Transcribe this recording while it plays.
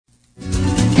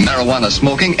Marijuana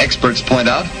smoking, experts point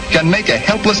out, can make a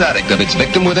helpless addict of its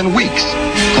victim within weeks,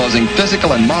 causing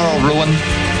physical and moral ruin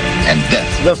and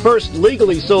death. The first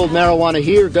legally sold marijuana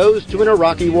here goes to an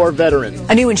Iraqi war veteran.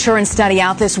 A new insurance study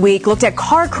out this week looked at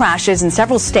car crashes in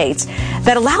several states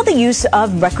that allow the use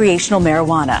of recreational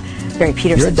marijuana. Barry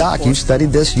Peterson. You're a doc. You've studied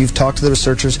this. You've talked to the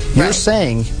researchers. You're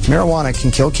saying marijuana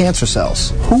can kill cancer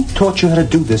cells. Who taught you how to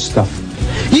do this stuff?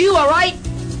 You, all right?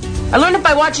 I learned it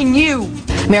by watching you.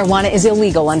 Marijuana is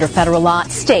illegal under federal law.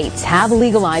 States have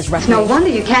legalized recreational. No wonder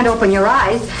you can't open your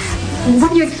eyes.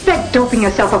 What do you expect, doping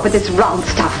yourself up with this round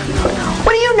stuff?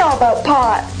 What do you know about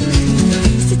pot?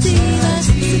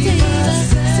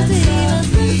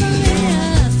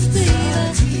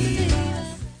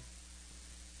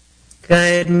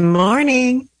 Good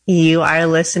morning. You are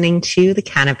listening to the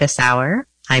Cannabis Hour.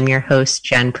 I'm your host,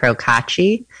 Jen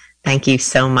Procacci. Thank you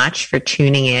so much for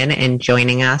tuning in and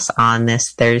joining us on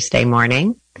this Thursday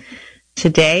morning.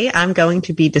 Today, I'm going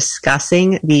to be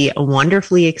discussing the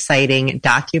wonderfully exciting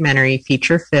documentary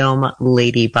feature film,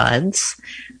 Ladybuds.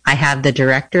 I have the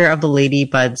director of the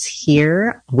Ladybuds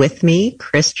here with me,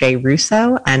 Chris J.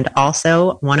 Russo, and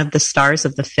also one of the stars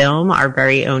of the film, our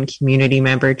very own community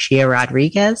member, Chia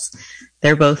Rodriguez.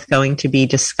 They're both going to be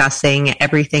discussing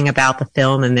everything about the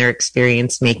film and their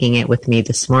experience making it with me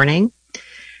this morning.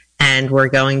 And we're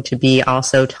going to be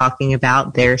also talking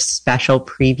about their special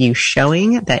preview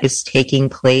showing that is taking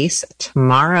place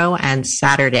tomorrow and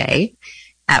Saturday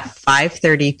at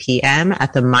 5:30 p.m.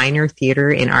 at the Minor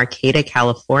Theater in Arcata,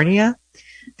 California.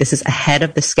 This is ahead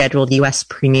of the scheduled U.S.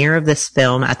 premiere of this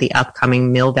film at the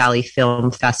upcoming Mill Valley Film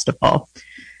Festival.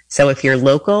 So if you're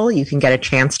local, you can get a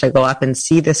chance to go up and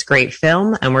see this great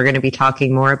film, and we're going to be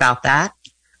talking more about that.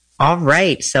 All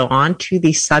right, so on to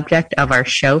the subject of our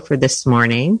show for this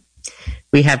morning.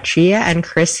 We have Chia and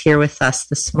Chris here with us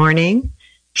this morning.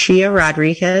 Chia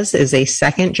Rodriguez is a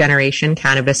second-generation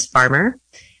cannabis farmer.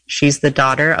 She's the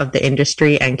daughter of the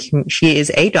industry, and she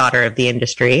is a daughter of the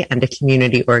industry and a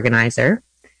community organizer.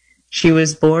 She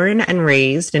was born and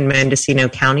raised in Mendocino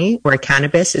County, where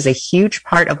cannabis is a huge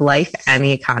part of life and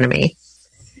the economy.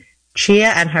 Chia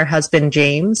and her husband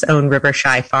James own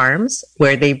Riverside Farms,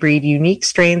 where they breed unique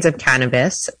strains of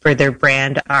cannabis for their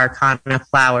brand Arcana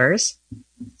flowers,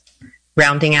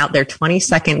 rounding out their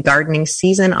 22nd gardening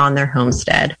season on their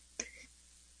homestead.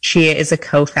 Chia is a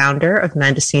co-founder of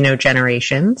Mendocino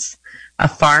Generations, a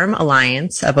farm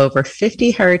alliance of over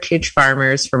 50 heritage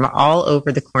farmers from all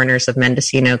over the corners of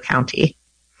Mendocino County.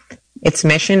 Its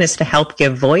mission is to help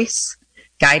give voice,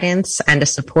 guidance, and a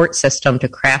support system to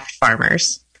craft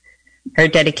farmers. Her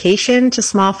dedication to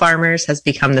small farmers has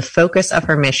become the focus of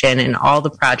her mission in all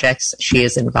the projects she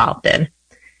is involved in.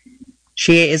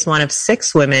 She is one of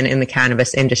 6 women in the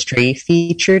cannabis industry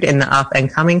featured in the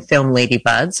up-and-coming film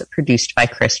Ladybuds, produced by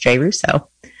Chris J. Russo.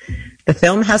 The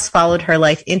film has followed her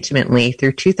life intimately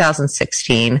through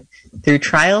 2016, through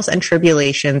trials and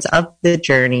tribulations of the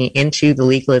journey into the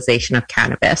legalization of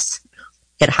cannabis.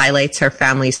 It highlights her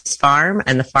family's farm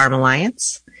and the Farm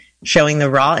Alliance, showing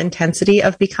the raw intensity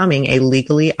of becoming a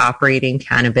legally operating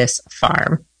cannabis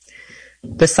farm.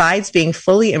 Besides being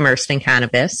fully immersed in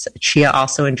cannabis, Chia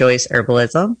also enjoys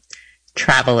herbalism,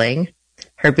 traveling,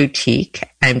 her boutique,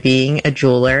 and being a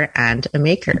jeweler and a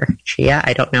maker. Chia,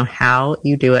 I don't know how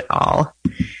you do it all.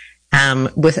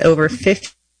 With over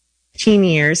 15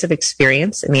 years of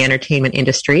experience in the entertainment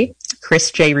industry, Chris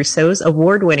J. Russo's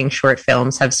award-winning short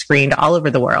films have screened all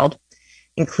over the world,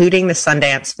 including the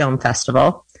Sundance Film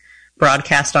Festival,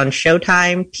 broadcast on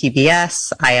Showtime,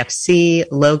 PBS, IFC,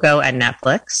 Logo, and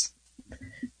Netflix.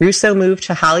 Russo moved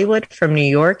to Hollywood from New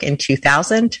York in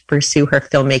 2000 to pursue her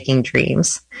filmmaking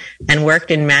dreams and worked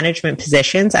in management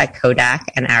positions at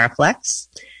Kodak and Ariflex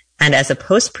and as a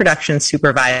post-production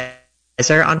supervisor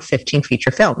on 15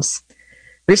 feature films.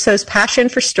 Russo's passion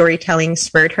for storytelling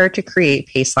spurred her to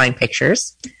create Paceline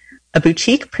Pictures, a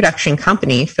boutique production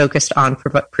company focused on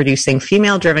producing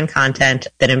female-driven content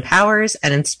that empowers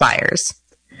and inspires.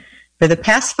 For the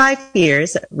past 5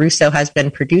 years, Russo has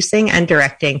been producing and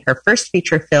directing her first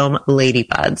feature film,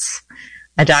 Ladybuds,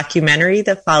 a documentary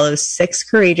that follows 6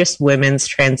 courageous women's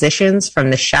transitions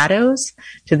from the shadows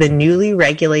to the newly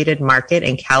regulated market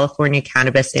in California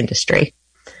cannabis industry.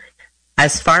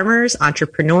 As farmers,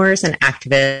 entrepreneurs, and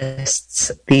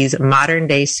activists, these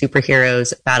modern-day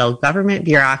superheroes battle government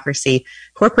bureaucracy,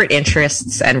 corporate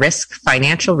interests, and risk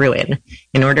financial ruin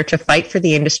in order to fight for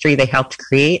the industry they helped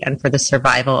create and for the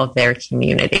survival of their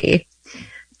community.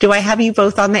 Do I have you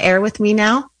both on the air with me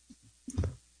now?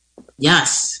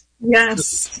 Yes.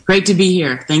 Yes. Great to be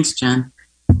here. Thanks, Jen.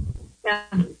 Yeah.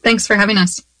 Thanks for having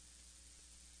us.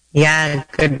 Yeah,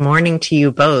 good morning to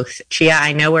you both. Chia,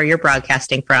 I know where you're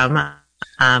broadcasting from.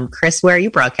 Chris, where are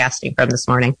you broadcasting from this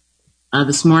morning?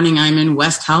 This morning I'm in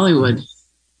West Hollywood.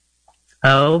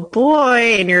 Oh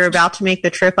boy, and you're about to make the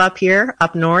trip up here,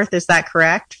 up north, is that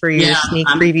correct, for your sneak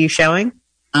preview showing?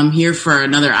 I'm here for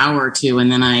another hour or two, and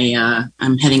then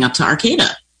I'm heading up to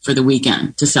Arcata for the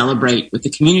weekend to celebrate with the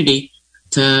community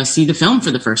to see the film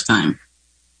for the first time.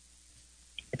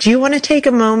 Do you want to take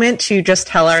a moment to just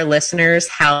tell our listeners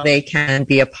how they can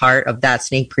be a part of that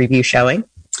sneak preview showing?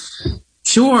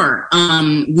 Sure.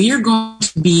 We are going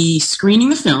to be screening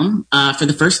the film for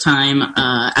the first time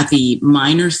at the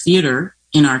Minor Theater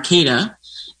in Arcata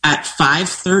at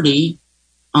 5:30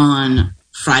 on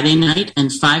Friday night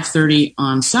and 5:30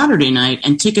 on Saturday night,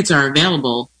 and tickets are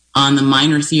available on the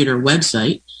Minor Theater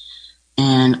website.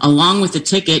 And along with the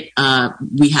ticket,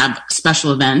 we have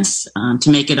special events to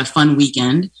make it a fun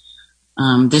weekend.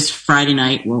 This Friday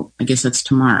night, well, I guess that's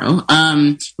tomorrow,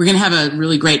 we're going to have a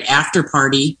really great after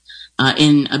party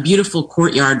in a beautiful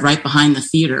courtyard right behind the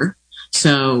theater.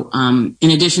 So in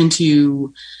addition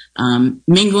to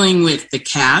mingling with the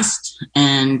cast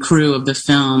and crew of the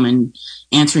film and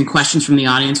answering questions from the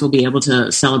audience, we'll be able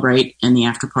to celebrate in the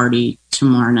after party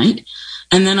tomorrow night.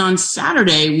 And then on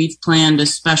Saturday, we've planned a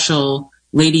special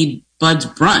Lady Bud's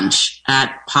brunch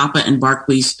at Papa and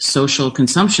Barkley's Social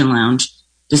Consumption Lounge,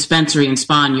 Dispensary and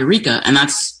Spa in Eureka, and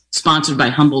that's sponsored by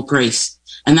Humboldt Grace.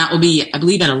 And that will be, I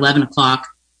believe, at 11 o'clock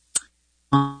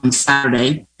on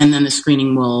Saturday, and then the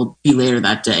screening will be later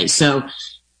that day. So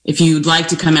if you'd like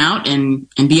to come out and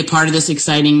be a part of this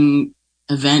exciting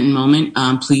event and moment,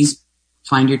 please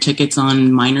find your tickets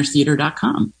on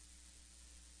minortheater.com.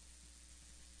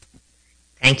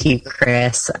 Thank you,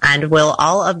 Chris. And will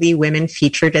all of the women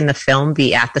featured in the film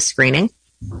be at the screening?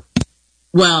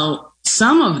 Well,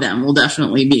 some of them will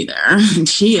definitely be there.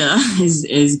 Chia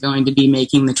is going to be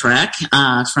making the trek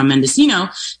from Mendocino,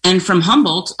 and from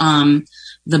Humboldt,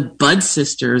 the Bud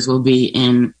sisters will be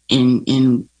in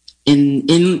the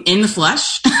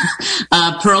flesh.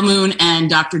 Pearl Moon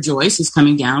and Dr. Joyce is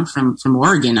coming down from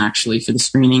Oregon, actually, for the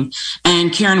screening,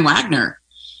 and Karen Wagner,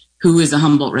 who is a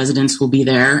Humboldt resident, will be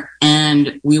there.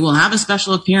 And we will have a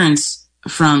special appearance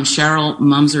from Cheryl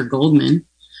Mumser Goldman,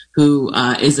 who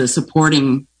is a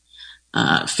supporting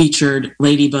featured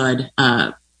Lady Bud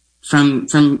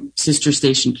from Sister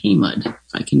Station K-Mud,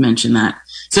 if I can mention that.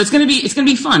 So it's going to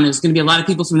be fun. There's going to be a lot of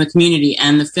people from the community,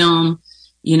 and the film,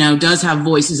 does have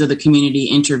voices of the community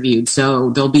interviewed. So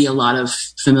there'll be a lot of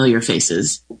familiar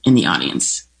faces in the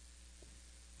audience.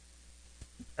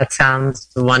 That sounds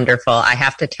wonderful. I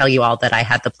have to tell you all that I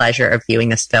had the pleasure of viewing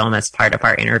this film as part of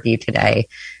our interview today,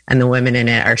 and the women in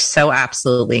it are so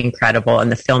absolutely incredible,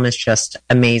 and the film is just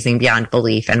amazing beyond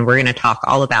belief, and we're going to talk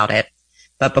all about it.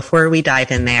 But before we dive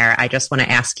in there, I just want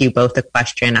to ask you both a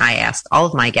question I ask all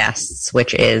of my guests,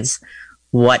 which is,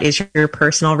 what is your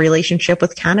personal relationship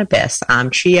with cannabis?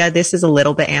 Chia, this is a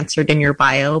little bit answered in your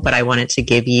bio, but I wanted to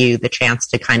give you the chance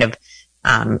to kind of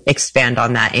expand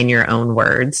on that in your own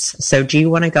words. So do you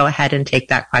want to go ahead and take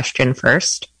that question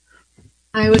first?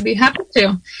 I would be happy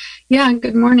to. Yeah,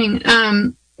 good morning.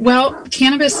 Well,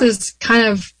 cannabis is kind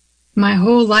of my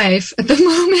whole life at the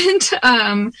moment.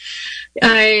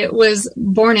 I was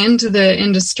born into the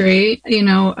industry.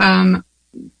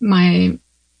 My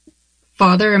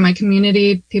father and my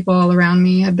community, people all around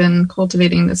me, have been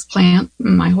cultivating this plant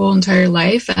my whole entire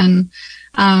life. And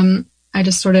I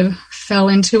just sort of fell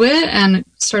into it and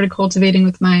started cultivating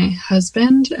with my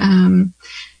husband,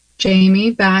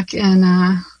 Jamie, back in,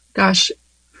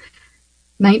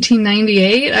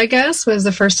 1998, I guess, was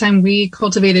the first time we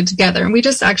cultivated together. And we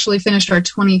just actually finished our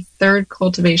 23rd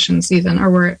cultivation season,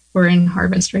 or we're in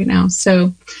harvest right now.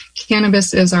 So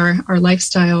cannabis is our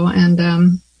lifestyle,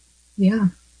 and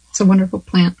it's a wonderful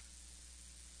plant.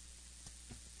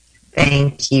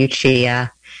 Thank you,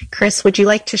 Chia. Chris, would you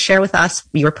like to share with us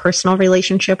your personal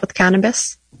relationship with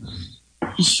cannabis?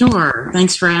 Sure.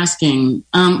 Thanks for asking.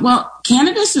 Well,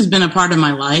 cannabis has been a part of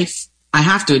my life, I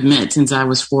have to admit, since I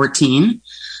was 14.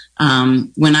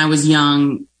 When I was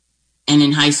young and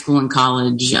in high school and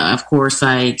college, of course,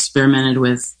 I experimented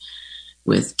with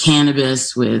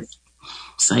cannabis, with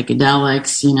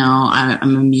psychedelics.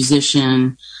 I'm a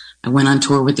musician. I went on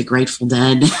tour with the Grateful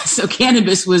Dead. So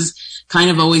cannabis was kind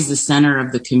of always the center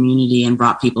of the community and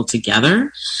brought people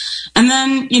together. And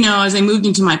then, as I moved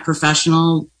into my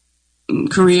professional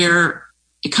career,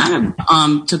 it kind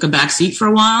of took a back seat for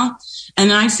a while. And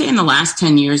then I'd say in the last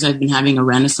 10 years, I've been having a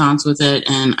renaissance with it.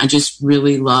 And I just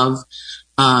really love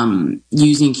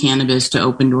using cannabis to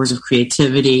open doors of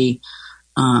creativity,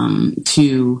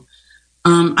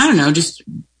 just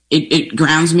it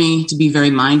grounds me to be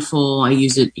very mindful. I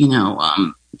use it,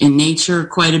 in nature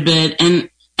quite a bit. And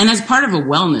as part of a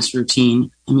wellness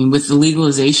routine, I mean, with the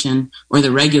legalization or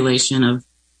the regulation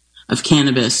of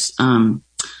cannabis, I'm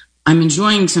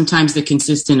enjoying sometimes the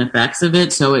consistent effects of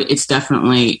it. So it's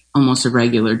definitely almost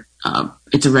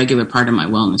it's a regular part of my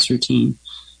wellness routine.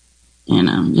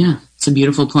 And it's a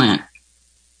beautiful plant.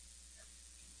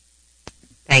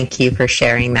 Thank you for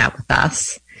sharing that with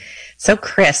us. So,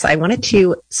 Chris, I wanted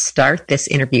to start this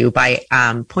interview by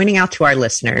pointing out to our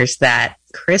listeners that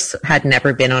Chris had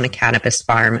never been on a cannabis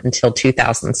farm until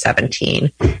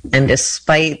 2017. And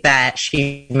despite that,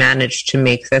 she managed to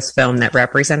make this film that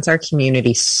represents our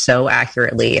community so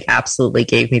accurately. It absolutely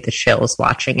gave me the chills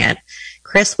watching it.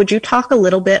 Chris, would you talk a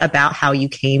little bit about how you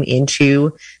came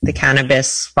into the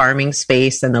cannabis farming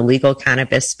space and the legal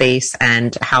cannabis space,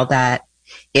 and how that,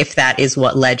 if that is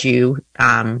what led you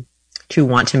to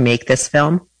want to make this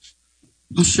film?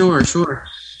 Sure.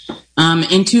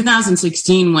 In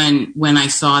 2016, when I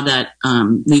saw that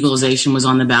legalization was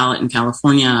on the ballot in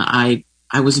California, I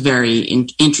was very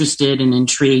interested and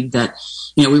intrigued that,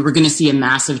 we were going to see a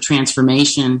massive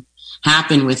transformation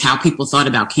happen with how people thought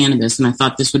about cannabis. And I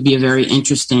thought this would be a very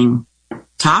interesting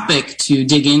topic to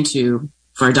dig into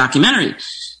for a documentary.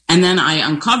 And then I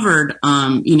uncovered,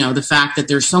 the fact that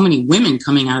there's so many women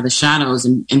coming out of the shadows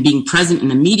and being present in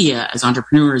the media as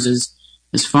entrepreneurs,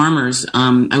 as farmers.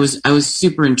 I was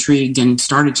super intrigued and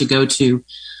started to go to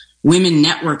women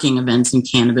networking events in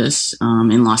cannabis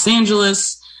in Los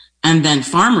Angeles, and then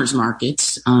farmers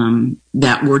markets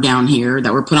that were down here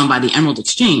that were put on by the Emerald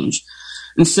Exchange.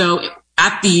 And so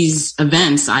at these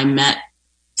events, I met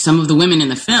some of the women in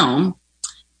the film,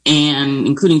 and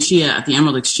including Chia at the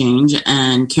Emerald Exchange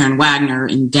and Karen Wagner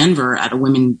in Denver at a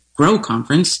Women Grow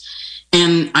conference.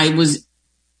 And I was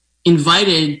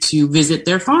invited to visit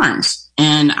their farms.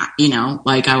 And,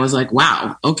 I was like,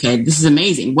 wow, okay, this is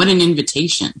amazing. What an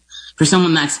invitation for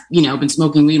someone that's, been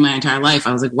smoking weed my entire life.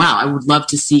 I was like, wow, I would love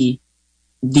to see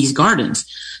these gardens.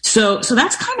 So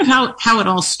that's kind of how it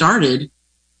all started.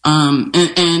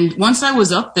 And once I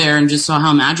was up there and just saw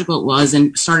how magical it was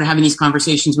and started having these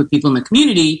conversations with people in the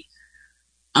community,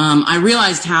 I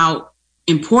realized how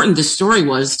important this story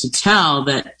was to tell,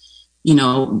 that,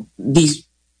 these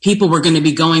people were going to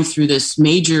be going through this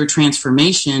major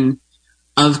transformation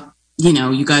of,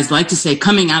 you guys like to say,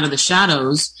 coming out of the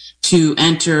shadows to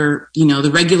enter,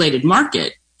 the regulated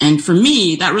market. And for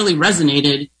me, that really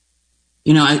resonated.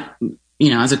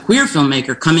 As a queer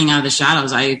filmmaker, coming out of the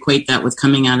shadows, I equate that with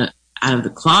coming out of the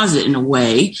closet in a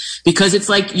way, because it's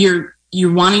like you're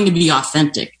wanting to be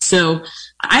authentic. So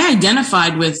I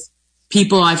identified with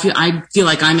people. I feel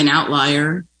like I'm an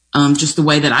outlier, just the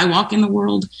way that I walk in the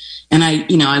world, and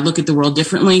I look at the world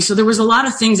differently. So there was a lot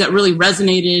of things that really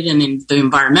resonated, and in the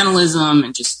environmentalism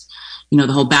and just the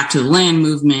whole Back to the Land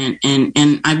movement,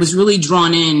 and I was really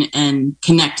drawn in and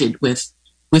connected with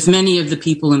many of the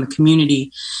people in the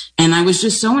community. And I was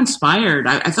just so inspired.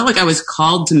 I felt like I was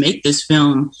called to make this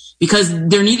film because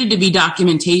there needed to be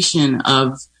documentation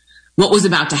of what was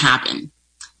about to happen.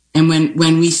 And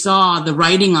when we saw the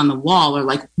writing on the wall, or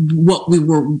like what we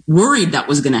were worried that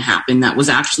was going to happen, that was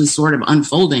actually sort of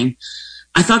unfolding,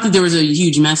 I thought that there was a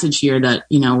huge message here that,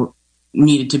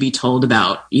 needed to be told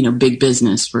about, big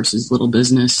business versus little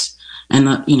business and,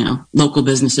 local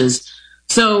businesses.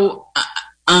 So,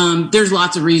 there's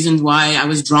lots of reasons why I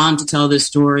was drawn to tell this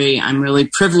story. I'm really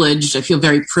privileged. I feel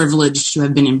very privileged to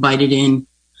have been invited in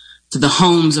to the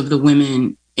homes of the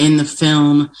women in the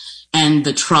film and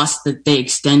the trust that they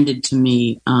extended to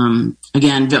me.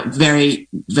 Again, very,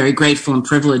 very grateful and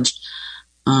privileged.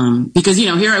 Because,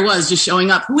 here I was just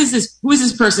showing up. Who is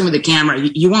this person with a camera?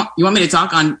 You want me to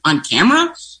talk on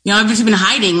camera? I've just been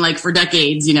hiding for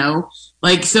decades,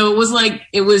 so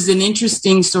it was an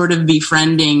interesting sort of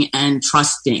befriending and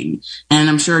trusting. And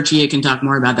I'm sure Chia can talk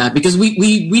more about that, because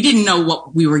we didn't know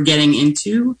what we were getting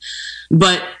into,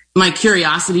 but my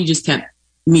curiosity just kept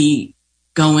me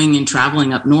going and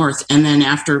traveling up north. And then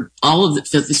after all of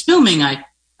this filming, I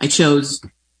chose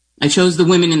the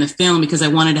women in the film because I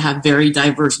wanted to have very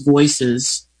diverse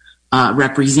voices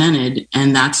represented.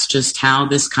 And that's just how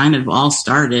this kind of all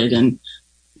started. And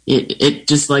it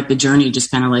just the journey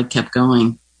just kind of kept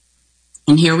going.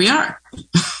 And here we are.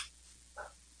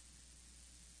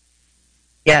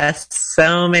 Yes,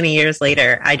 so many years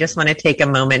later. I just want to take a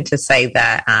moment to say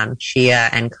that Chia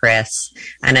and Chris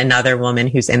and another woman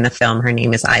who's in the film, her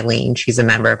name is Eileen. She's a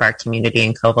member of our community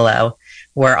in Covelo,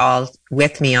 were all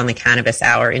with me on the Cannabis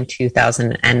Hour in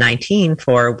 2019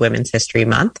 for Women's History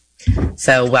Month.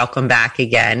 So welcome back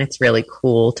again. It's really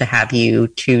cool to have you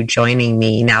two joining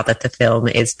me now that the film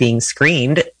is being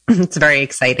screened. It's very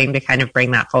exciting to kind of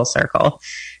bring that full circle.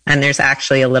 And there's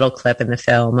actually a little clip in the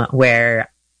film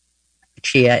where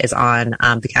Chia is on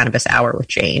the Cannabis Hour with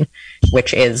Jane,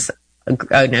 which is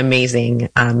an amazing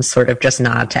sort of just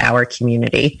nod to our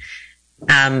community.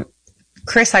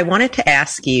 Chris, I wanted to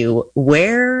ask you,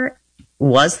 where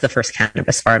was the first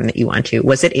cannabis farm that you went to?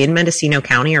 Was it in Mendocino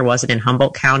County, or was it in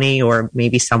Humboldt County, or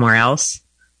maybe somewhere else?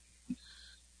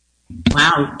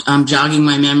 Wow, I'm jogging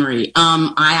my memory.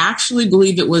 I actually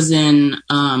believe it was in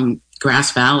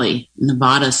Grass Valley,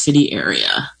 Nevada City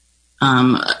area.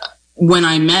 When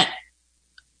I met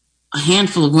a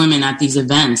handful of women at these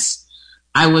events,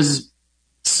 I was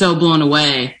so blown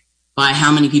away by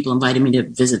how many people invited me to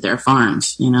visit their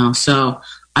farms, So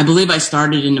I believe I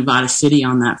started in Nevada City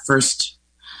on that first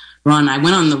run. I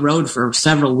went on the road for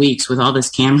several weeks with all this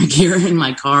camera gear in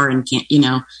my car and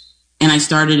I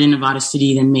started in Nevada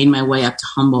City, then made my way up to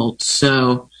Humboldt.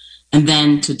 And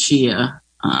then to Chia.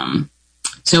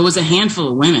 So it was a handful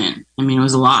of women. I mean, it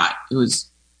was a lot. It was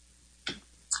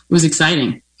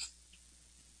exciting.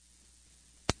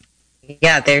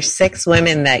 Yeah, there's 6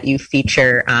 women that you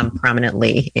feature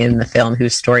prominently in the film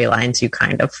whose storylines you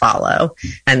kind of follow.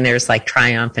 And there's like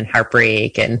triumph and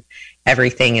heartbreak, and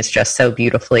everything is just so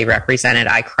beautifully represented.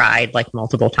 I cried like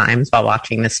multiple times while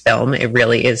watching this film. It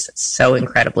really is so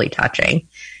incredibly touching.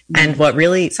 And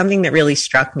something that really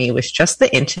struck me was just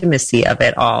the intimacy of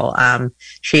it all.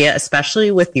 Chia,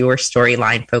 especially with your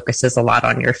storyline, focuses a lot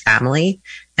on your family.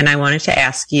 And I wanted to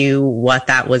ask you what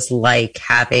that was like,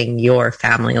 having your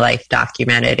family life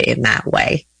documented in that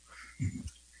way.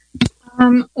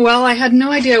 Well, I had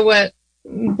no idea what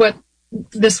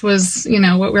this was,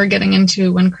 what we were getting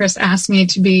into when Chris asked me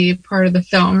to be part of the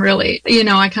film, really.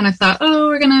 I kind of thought,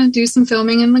 we're going to do some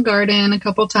filming in the garden a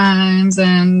couple times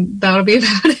and that'll be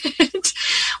about it.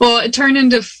 Well, it turned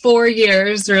into 4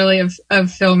 years, really,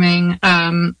 of filming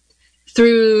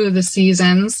through the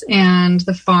seasons and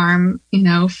the farm,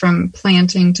 from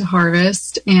planting to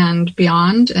harvest and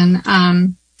beyond. And,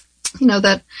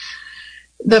 that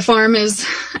the farm is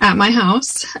at my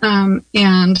house.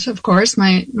 And of course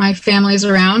my family's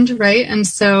around. Right. And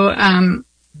so,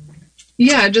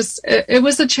 it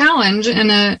was a challenge in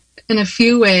a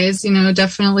few ways,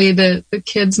 definitely the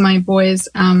kids, my boys,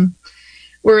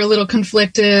 were a little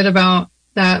conflicted about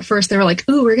that. First they were like,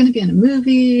 "Ooh, we're going to be in a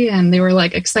movie." And they were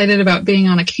like excited about being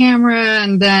on a camera.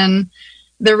 And then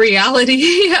the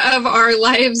reality of our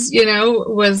lives,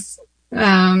 was,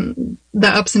 the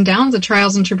ups and downs, the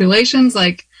trials and tribulations.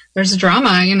 Like there's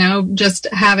drama, just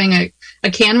having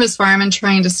a cannabis farm and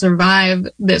trying to survive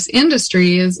this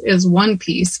industry is one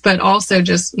piece, but also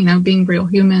just, being real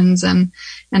humans and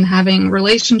having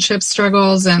relationship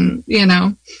struggles. And,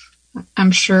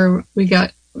 I'm sure we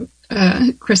got,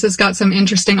 Chris has got some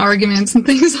interesting arguments and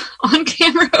things on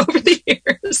camera over the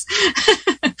years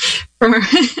from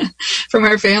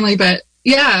our family. But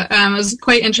yeah, it was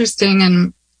quite interesting.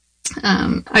 And,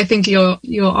 I think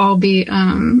you'll all be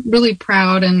really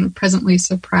proud and pleasantly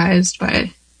surprised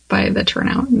by the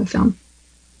turnout in the film.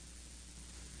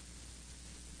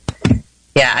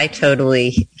 Yeah, I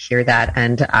totally hear that.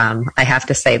 And I have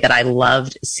to say that I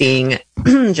loved seeing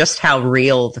just how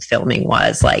real the filming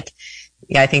was. Like,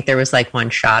 I think there was like one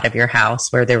shot of your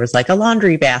house where there was like a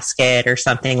laundry basket or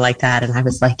something like that. And I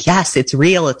was like, yes, it's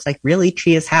real. It's like really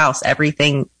Chia's house.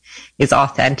 Everything is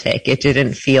authentic. It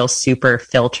didn't feel super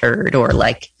filtered or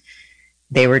like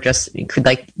they were just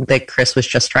like Chris was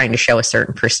just trying to show a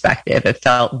certain perspective. It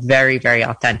felt very, very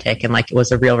authentic and like it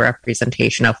was a real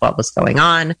representation of what was going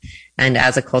on. And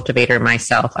as a cultivator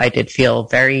myself, I did feel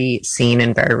very seen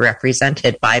and very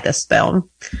represented by this film.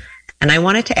 And I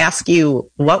wanted to ask you,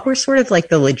 what were sort of like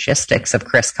the logistics of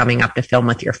Chris coming up to film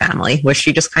with your family? Was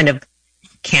she just kind of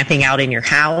camping out in your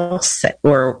house,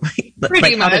 or like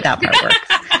how did that part work?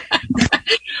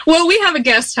 Well, we have a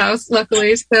guest house,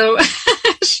 luckily, so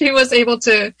she was able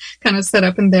to kind of set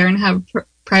up in there and have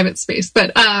private space.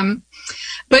 But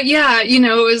yeah,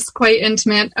 it was quite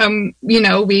intimate.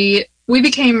 We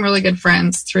became really good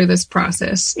friends through this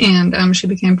process, and she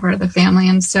became part of the family.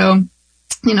 And so,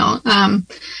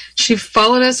 she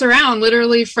followed us around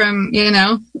literally from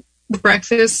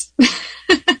breakfast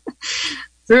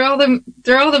through all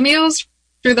the meals,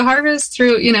 through the harvest,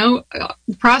 through,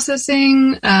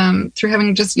 processing, through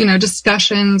having just,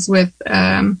 discussions with,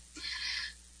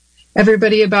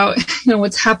 everybody about,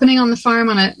 what's happening on the farm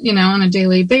on a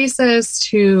daily basis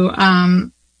to,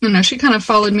 she kind of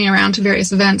followed me around to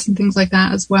various events and things like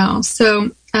that as well.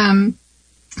 So,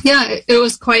 yeah, it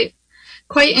was quite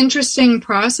quite interesting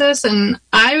process, and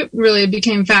I really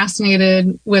became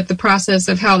fascinated with the process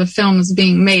of how the film is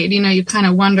being made. You kind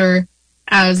of wonder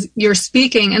as you're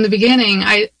speaking. In the beginning,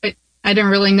 I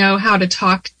didn't really know how to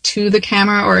talk to the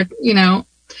camera, or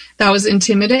that was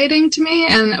intimidating to me.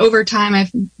 And over time, I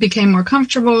became more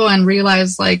comfortable and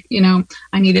realized, I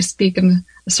need to speak in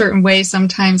a certain way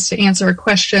sometimes to answer a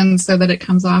question so that it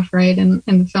comes off right in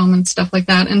the film and stuff like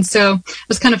that. And so it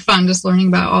was kind of fun just learning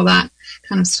about all that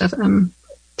kind of stuff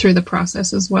through the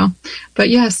process as well. But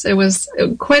yes, it was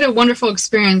quite a wonderful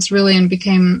experience, really, and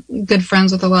became good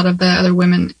friends with a lot of the other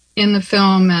women in the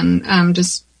film, and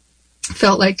just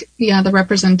felt like, the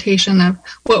representation of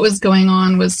what was going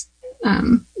on was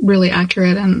really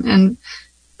accurate. And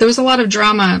there was a lot of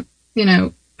drama,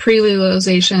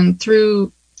 pre-legalization,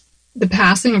 through the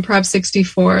passing of Prop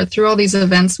 64, through all these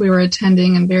events we were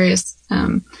attending and various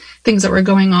things that were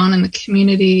going on in the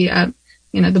community at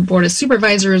the Board of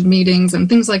Supervisors meetings and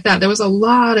things like that. There was a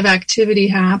lot of activity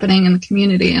happening in the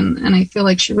community, and I feel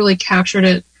like she really captured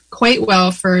it quite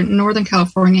well for Northern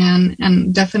California,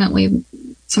 and definitely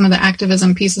some of the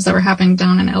activism pieces that were happening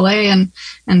down in LA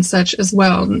and such as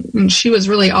well. And she was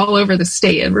really all over the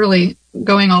state, and really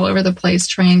going all over the place,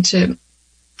 trying to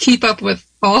keep up with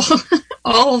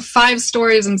all 5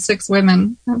 stories and 6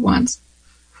 women at once.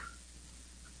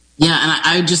 Yeah, and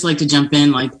I would just like to jump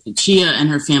in. Like, Chia and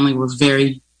her family were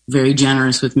very, very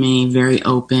generous with me, very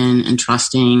open and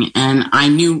trusting. And I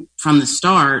knew from the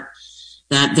start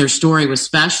that their story was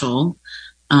special.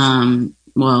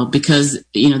 Because,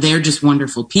 they're just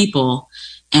wonderful people,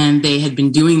 and they had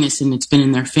been doing this, and it's been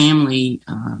in their family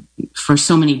for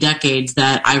so many decades,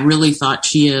 that I really thought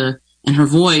Chia and her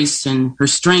voice and her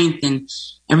strength and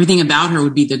everything about her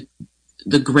would be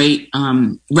the great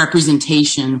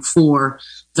representation for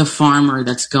the farmer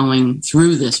that's going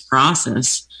through this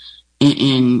process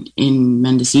in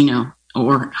Mendocino,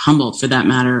 or Humboldt for that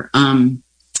matter.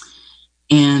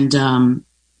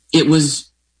 It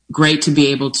was great to be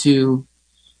able to,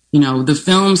 the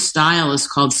film style is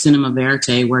called cinema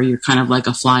verite, where you're kind of like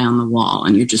a fly on the wall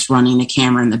and you're just running the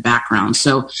camera in the background.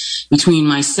 So between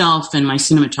myself and my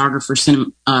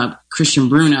cinematographer, Christian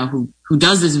Bruno, who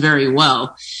does this very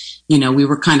well, we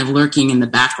were kind of lurking in the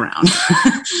background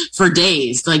for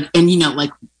days,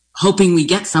 hoping we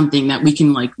get something that we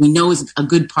can, we know is a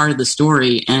good part of the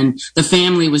story. And the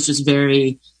family was just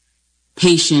very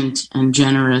patient and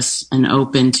generous and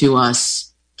open to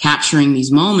us capturing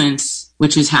these moments,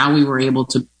 which is how we were able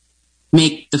to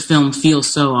make the film feel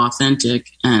so authentic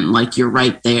and like you're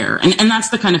right there. And that's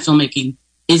the kind of filmmaking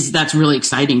that's really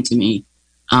exciting to me.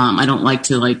 I don't like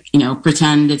to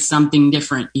pretend it's something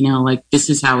different, this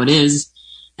is how it is.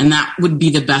 And that would be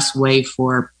the best way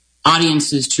for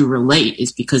audiences to relate,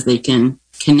 is because they can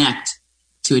connect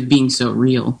to it being so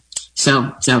real.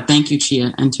 So thank you,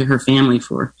 Chia, and to her family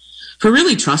for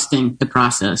really trusting the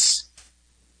process.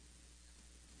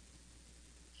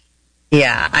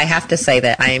 Yeah, I have to say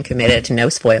that I am committed to no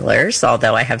spoilers,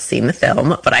 although I have seen the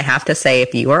film. But I have to say,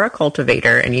 if you are a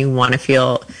cultivator and you want to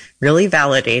feel really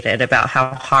validated about how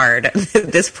hard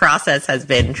this process has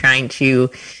been trying to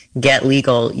get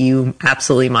legal, you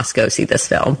absolutely must go see this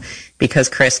film, because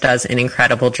Chris does an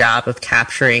incredible job of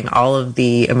capturing all of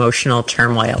the emotional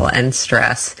turmoil and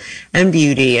stress and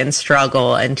beauty and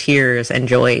struggle and tears and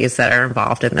joys that are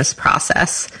involved in this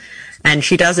process. And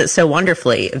she does it so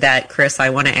wonderfully that, Chris,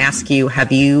 I want to ask you,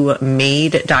 have you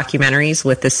made documentaries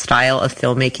with this style of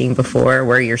filmmaking before,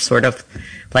 where you're sort of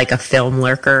like a film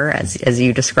lurker, as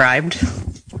you described?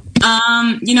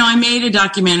 I made a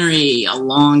documentary a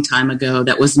long time ago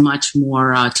that was much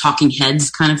more talking heads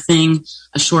kind of thing,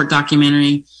 a short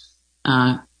documentary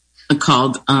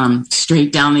called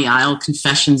Straight Down the Aisle,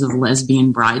 Confessions of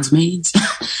Lesbian Bridesmaids.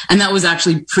 And that was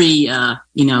actually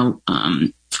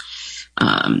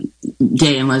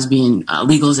gay and lesbian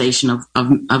legalization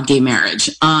of gay marriage.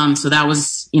 So that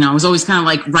was, it was always kind of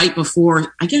like right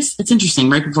before, I guess it's interesting,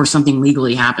 right before something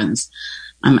legally happens.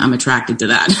 I'm attracted to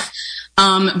that.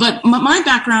 But my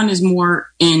background is more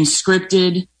in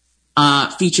scripted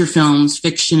feature films,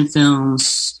 fiction films,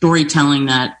 storytelling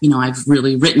that, I've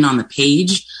really written on the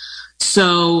page.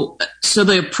 So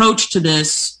the approach to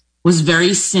this was very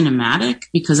cinematic,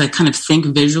 because I kind of think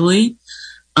visually.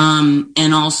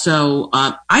 And also,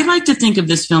 I like to think of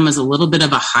this film as a little bit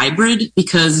of a hybrid,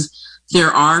 because there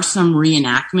are some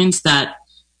reenactments that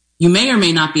you may or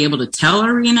may not be able to tell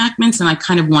are reenactments, and I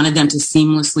kind of wanted them to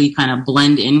seamlessly kind of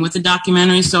blend in with the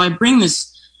documentary. So I bring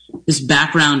this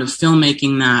background of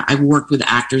filmmaking that I've worked with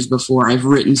actors before, I've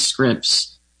written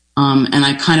scripts, and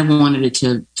I kind of wanted it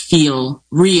to feel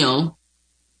real,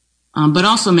 but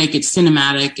also make it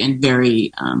cinematic and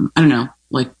very,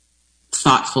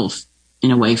 thoughtful,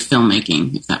 in a way,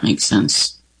 filmmaking, if that makes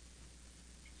sense.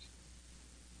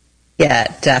 Yeah,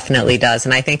 it definitely does.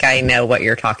 And I think I know what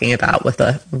you're talking about with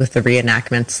the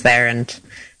reenactments there, and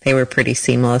they were pretty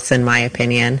seamless in my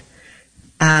opinion.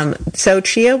 So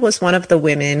Chia was one of the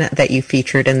women that you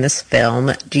featured in this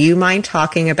film. Do you mind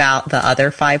talking about the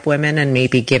other 5 women and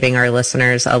maybe giving our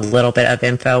listeners a little bit of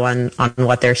info on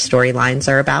what their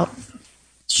storylines are about?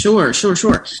 Sure.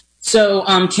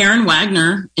 So Karen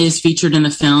Wagner is featured in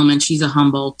the film, and she's a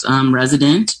Humboldt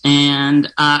resident.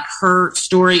 And her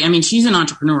story, I mean, she's an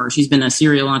entrepreneur. She's been a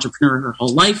serial entrepreneur her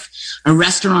whole life, a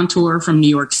restaurateur from New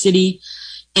York City.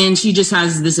 And she just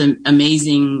has this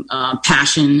amazing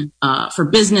passion for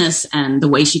business, and the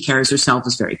way she carries herself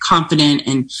is very confident.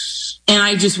 And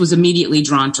I just was immediately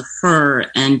drawn to her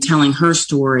and telling her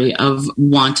story of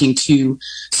wanting to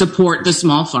support the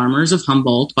small farmers of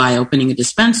Humboldt by opening a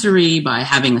dispensary, by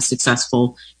having a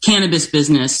successful cannabis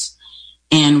business.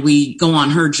 And we go on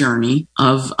her journey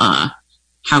of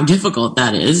how difficult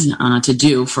that is to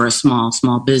do for a small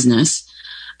business.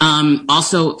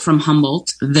 Also from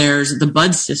Humboldt, there's the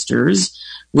Bud Sisters,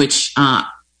 which are,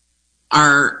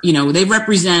 they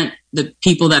represent the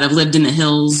people that have lived in the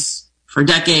hills for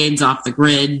decades off the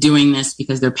grid, doing this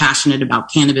because they're passionate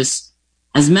about cannabis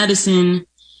as medicine.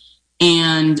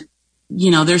 And,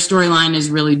 their storyline is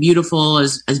really beautiful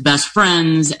as best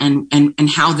friends, and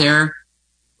how they're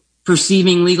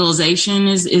perceiving legalization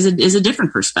is a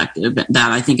different perspective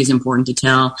that I think is important to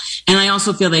tell. And I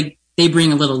also feel like they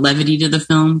bring a little levity to the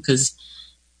film because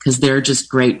they're just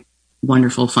great,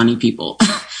 wonderful, funny people,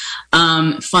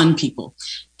 fun people.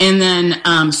 And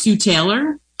then Sue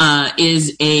Taylor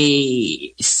is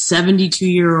a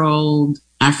 72-year-old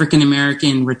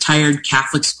African-American retired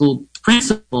Catholic school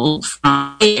principal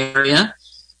from the area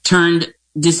turned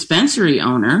dispensary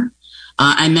owner.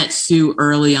 I met Sue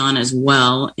early on as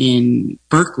well in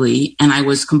Berkeley, and I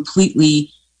was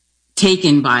completely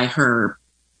taken by her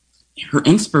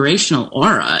inspirational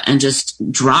aura and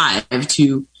just drive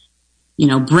to,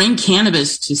 bring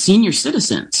cannabis to senior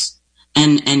citizens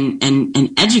and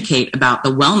educate about the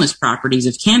wellness properties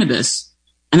of cannabis.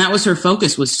 And that was her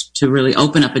focus, was to really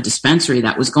open up a dispensary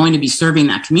that was going to be serving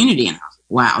that community. And I was like,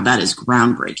 wow, that is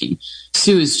groundbreaking.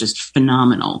 Sue is just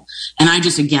phenomenal. And I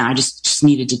just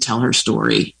needed to tell her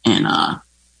story and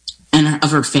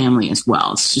of her family as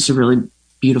well. It's just a really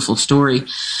beautiful story.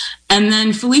 And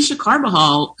then Felicia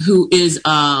Carbajal, who is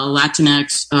a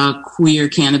Latinx queer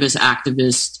cannabis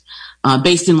activist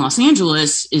based in Los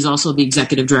Angeles, is also the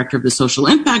executive director of the Social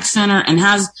Impact Center and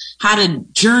has had a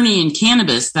journey in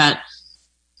cannabis that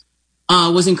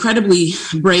was incredibly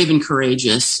brave and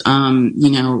courageous.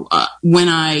 When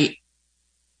I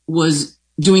was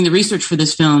doing the research for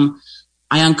this film,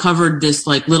 I uncovered this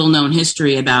little known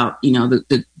history about,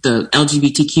 the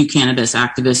LGBTQ cannabis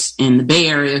activists in the Bay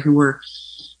Area who were,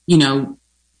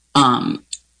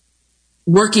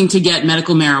 working to get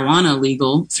medical marijuana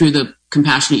legal through the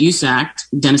Compassionate Use Act,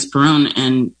 Dennis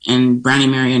Perone and Brownie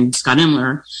Mary and Scott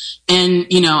Imler. And,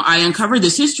 I uncovered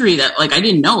this history that I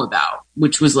didn't know about,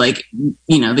 which was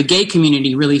the gay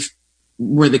community really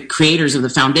were the creators of the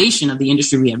foundation of the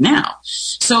industry we have now.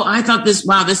 So I thought this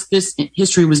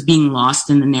history was being lost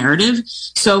in the narrative.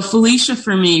 So Felicia,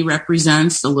 for me,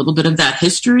 represents a little bit of that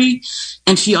history.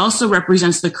 And she also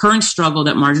represents the current struggle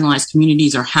that marginalized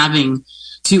communities are having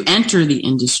to enter the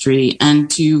industry and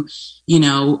to,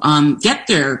 get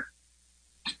their,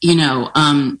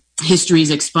 histories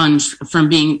expunged from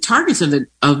being targets of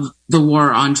the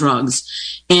war on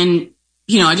drugs. And,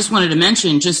 I just wanted to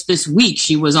mention, just this week,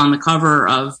 she was on the cover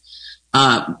of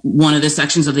one of the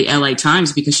sections of the LA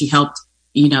Times because she helped,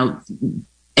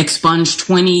 expunge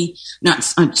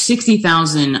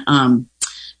 60,000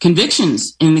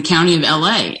 convictions in the county of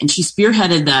LA. And she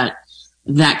spearheaded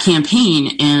that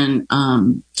campaign. And,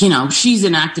 she's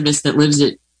an activist that lives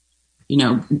it,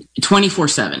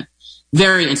 24/7.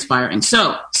 Very inspiring.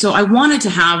 So I wanted to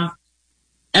have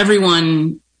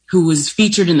everyone who was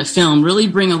featured in the film really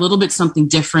bring a little bit something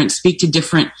different, speak to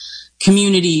different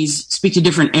communities, speak to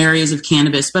different areas of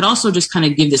cannabis, but also just kind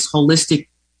of give this holistic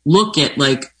look at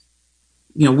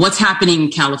what's happening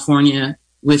in California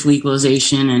with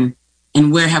legalization and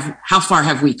how far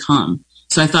have we come.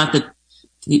 So I thought that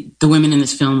the women in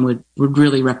this film would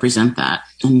really represent that.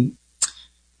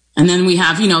 And then we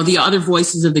have, the other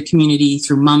voices of the community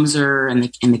through Mumser and the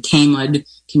KMUD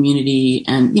community.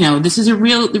 And, this is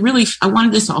really, I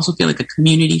wanted this to also feel like a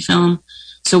community film.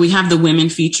 So we have the women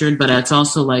featured, but it's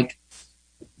also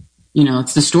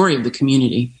it's the story of the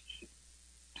community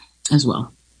as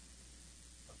well.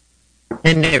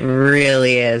 And it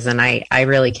really is. And I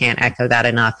really can't echo that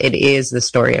enough. It is the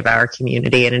story of our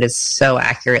community, and it is so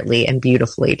accurately and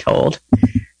beautifully told.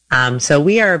 So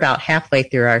we are about halfway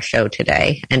through our show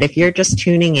today. And if you're just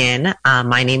tuning in,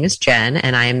 my name is Jen,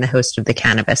 and I am the host of the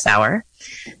Cannabis Hour.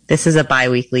 This is a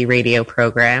bi-weekly radio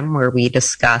program where we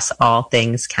discuss all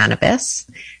things cannabis.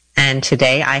 And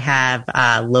today I have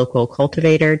local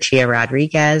cultivator Chia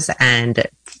Rodriguez and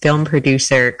film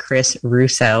producer Chris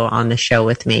Russo on the show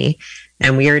with me.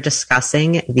 And we are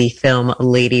discussing the film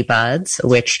Lady Buds,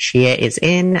 which Chia is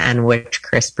in and which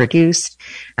Chris produced,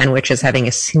 and which is having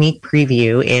a sneak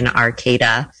preview in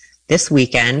Arcata this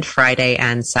weekend, Friday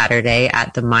and Saturday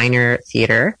at the Minor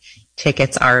Theater.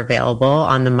 Tickets are available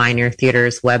on the Minor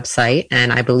Theater's website,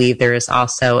 and I believe there is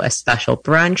also a special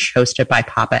brunch hosted by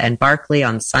Papa and Barkley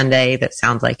on Sunday that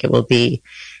sounds like it will be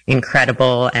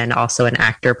incredible, and also an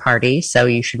actor party. So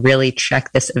you should really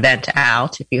check this event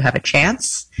out if you have a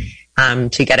chance.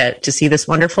 To see this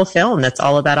wonderful film that's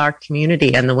all about our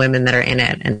community and the women that are in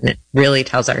it. And it really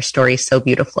tells our story so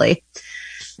beautifully.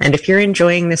 And if you're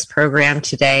enjoying this program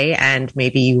today, and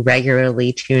maybe you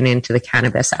regularly tune into the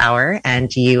Cannabis Hour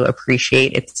and you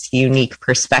appreciate its unique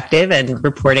perspective and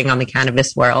reporting on the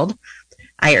cannabis world,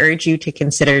 I urge you to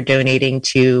consider donating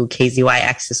to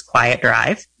KZYX's Quiet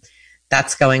Drive.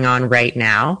 That's going on right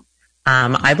now.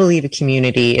 I believe a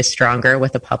community is stronger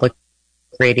with a public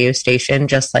radio station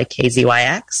just like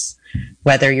KZYX.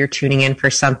 Whether you're tuning in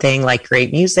for something like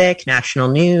great music, national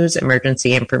news,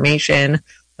 emergency information,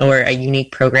 or a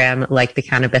unique program like the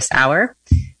Cannabis Hour,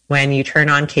 when you turn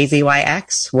on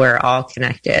KZYX, we're all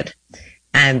connected.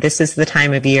 And this is the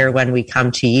time of year when we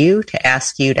come to you to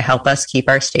ask you to help us keep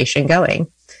our station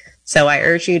going. So I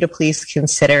urge you to please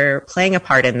consider playing a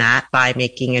part in that by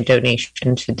making a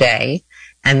donation today.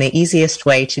 And the easiest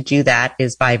way to do that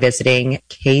is by visiting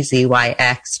kzyx.org.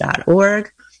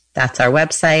 That's our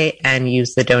website, and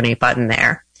use the donate button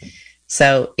there.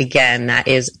 So again, that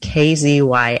is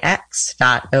kzyx.org.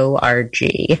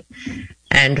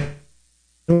 And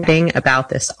about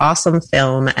this awesome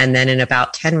film, and then in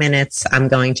about 10 minutes, I'm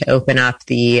going to open up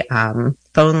the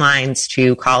phone lines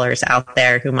to callers out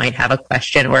there who might have a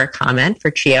question or a comment for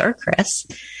Chia or Chris.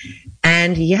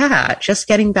 And yeah, just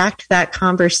getting back to that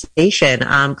conversation.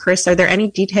 Chris, are there any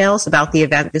details about the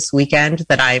event this weekend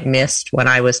that I missed when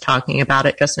I was talking about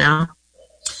it just now?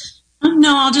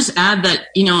 No, I'll just add that,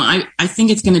 I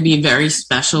think it's going to be a very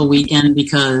special weekend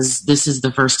because this is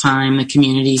the first time the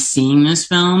community's seeing this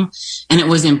film. And it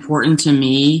was important to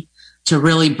me to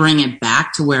really bring it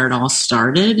back to where it all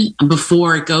started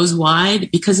before it goes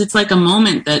wide, because it's like a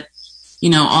moment that,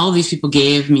 all of these people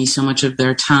gave me so much of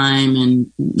their time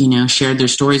and, shared their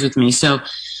stories with me. So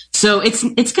it's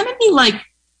going to be like,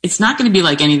 it's not going to be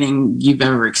like anything you've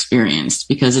ever experienced,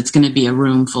 because it's going to be a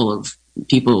room full of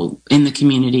people in the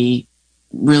community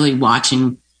really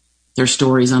watching their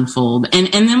stories unfold. And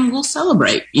then we'll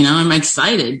celebrate. I'm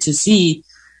excited to see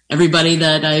everybody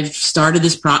that I've started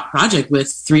this project with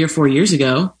 3 or 4 years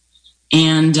ago.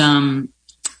 And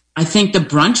I think the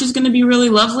brunch is going to be really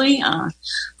lovely.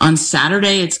 On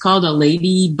Saturday, it's called a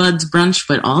Lady Buds brunch,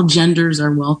 but all genders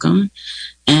are welcome.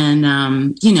 And,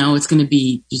 it's going to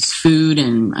be just food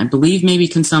and I believe maybe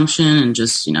consumption and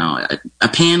just, a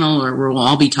panel where we'll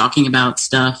all be talking about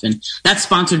stuff. And that's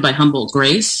sponsored by Humboldt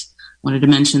Grace. Wanted to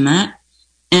mention that.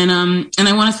 And I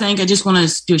just want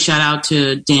to do a shout out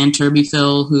to Dan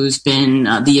Turbyfill, who's been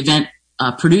the event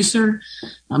producer,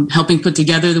 helping put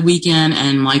together the weekend,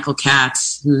 and Michael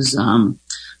Katz, who's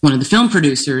one of the film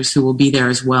producers, who will be there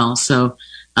as well. So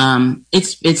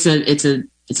it's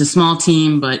a small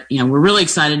team, but we're really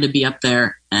excited to be up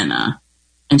there and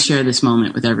share this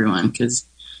moment with everyone. Because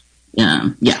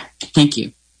thank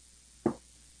you.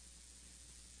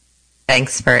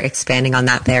 Thanks for expanding on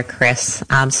that there, Chris.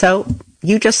 So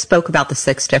you just spoke about the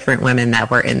 6 different women that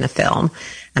were in the film.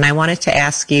 And I wanted to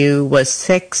ask you, was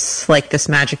 6 like this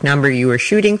magic number you were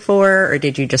shooting for, or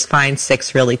did you just find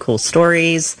 6 really cool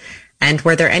stories? And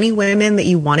were there any women that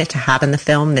you wanted to have in the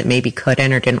film that maybe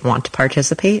couldn't or didn't want to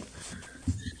participate?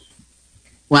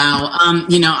 Wow.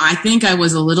 I think I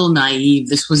was a little naive.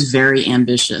 This was very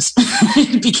ambitious.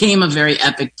 It became a very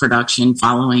epic production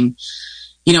following,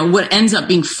 what ends up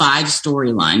being 5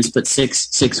 storylines, but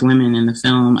six women in the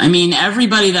film. I mean,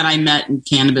 everybody that I met in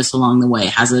cannabis along the way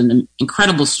has an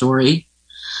incredible story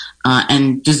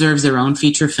and deserves their own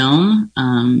feature film.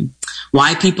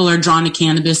 Why people are drawn to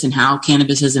cannabis and how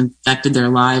cannabis has affected their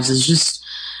lives is just,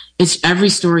 every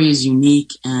story is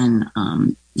unique, and,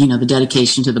 the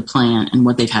dedication to the plant and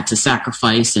what they've had to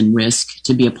sacrifice and risk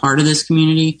to be a part of this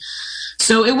community.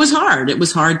 So it was hard. It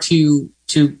was hard to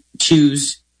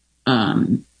choose,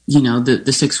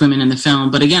 the 6 women in the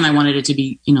film. But again, I wanted it to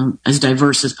be, as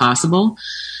diverse as possible.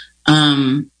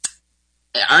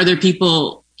 Are there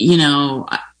people, again,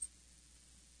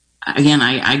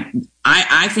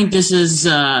 I think this is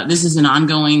an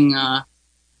ongoing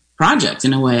project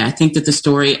in a way. I think that the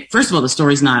story, first of all, the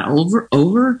story's not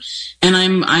over, and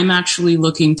I'm actually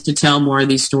looking to tell more of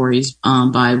these stories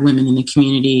by women in the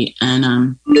community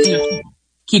and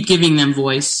keep giving them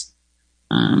voice.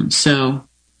 So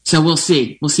we'll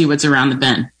see what's around the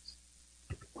bend.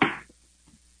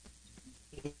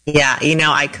 Yeah,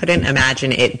 I couldn't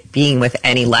imagine it being with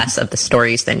any less of the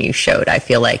stories than you showed. I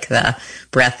feel like the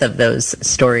breadth of those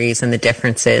stories and the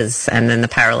differences and then the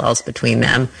parallels between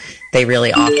them, they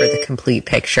really offer the complete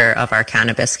picture of our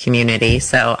cannabis community.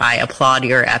 So I applaud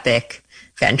your epic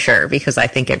venture because I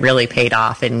think it really paid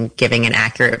off in giving an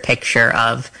accurate picture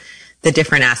of the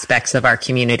different aspects of our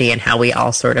community and how we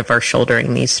all sort of are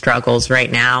shouldering these struggles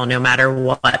right now, no matter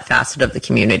what facet of the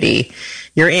community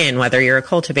you're in, whether you're a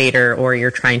cultivator or you're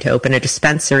trying to open a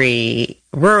dispensary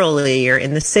rurally or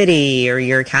in the city or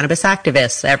you're a cannabis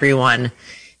activist. Everyone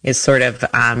is sort of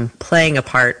playing a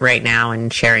part right now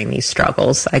and sharing these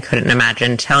struggles. I couldn't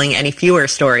imagine telling any fewer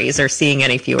stories or seeing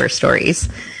any fewer stories.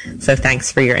 So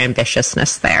thanks for your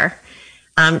ambitiousness there.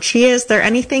 Chia, is there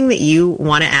anything that you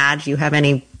want to add? Do you have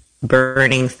any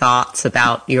burning thoughts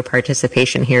about your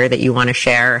participation here that you want to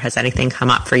share? Has anything come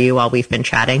up for you while we've been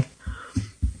chatting?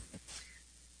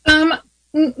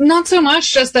 Not so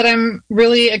much, just that I'm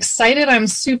really excited. I'm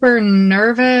super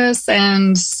nervous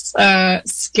and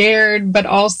scared, but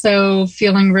also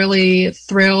feeling really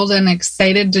thrilled and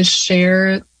excited to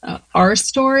share our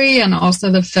story and also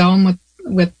the film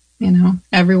with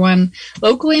everyone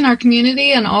locally in our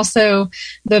community, and also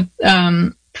the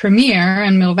premiere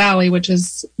in Mill Valley, which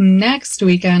is next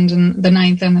weekend, and the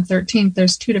 9th and the 13th.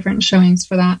 There's 2 different showings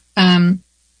for that.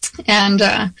 And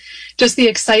just the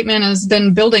excitement has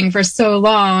been building for so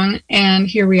long, and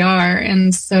here we are.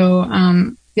 And so,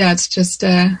 it's just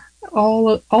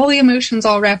all the emotions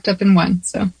all wrapped up in one.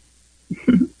 So,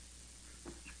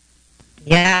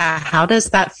 yeah, how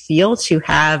does that feel to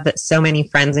have so many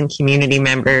friends and community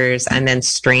members, and then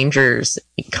strangers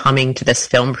coming to this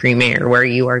film premiere where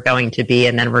you are going to be,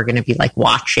 and then we're going to be like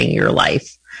watching your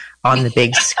life on the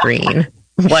big screen?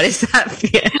 What does that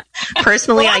feel?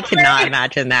 Personally, I could not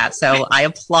imagine that. So I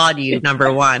applaud you,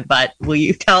 number one, but will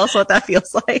you tell us what that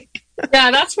feels like?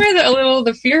 Yeah, that's where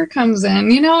the fear comes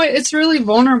in. It's really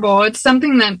vulnerable. It's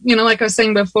something that, like I was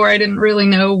saying before, I didn't really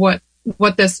know what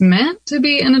this meant to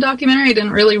be in a documentary. I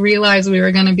didn't really realize we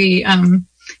were going to be,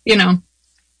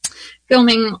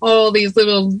 filming all these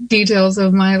little details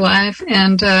of my life.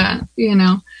 And,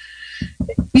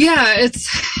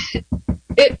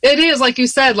 it is, like you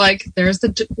said, like there's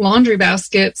the laundry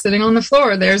basket sitting on the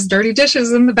floor. There's dirty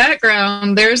dishes in the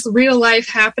background. There's real life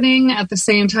happening at the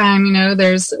same time.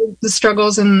 There's the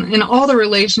struggles in all the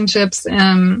relationships,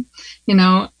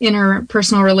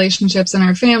 interpersonal relationships in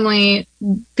our family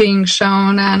being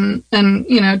shown, and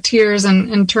tears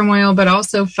and turmoil, but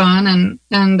also fun.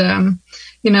 And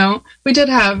we did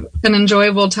have an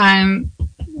enjoyable time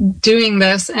doing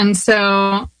this. And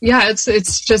so,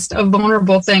 it's just a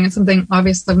vulnerable thing. It's something,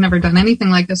 obviously, I've never done anything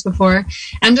like this before.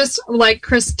 And just like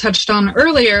Chris touched on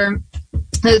earlier,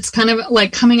 it's kind of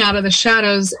like coming out of the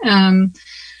shadows.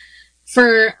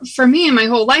 For me in my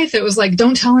whole life, it was like,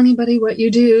 don't tell anybody what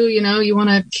you do. You want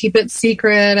to keep it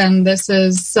secret. And this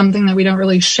is something that we don't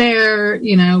really share.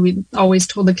 We always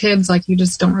told the kids, like, you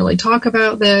just don't really talk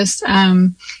about this.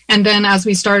 And then as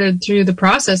we started through the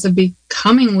process of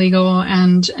becoming legal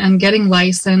and getting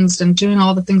licensed and doing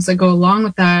all the things that go along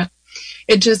with that,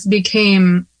 it just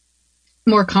became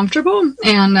more comfortable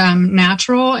and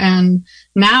natural. And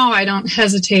now I don't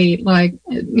hesitate, like,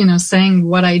 saying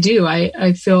what I do.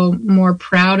 I feel more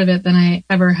proud of it than I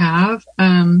ever have.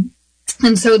 And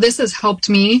so this has helped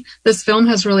me. This film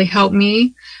has really helped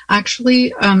me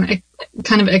actually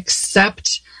kind of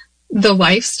accept the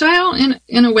lifestyle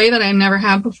in a way that I never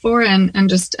have before, and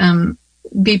just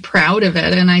be proud of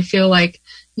it. And I feel like,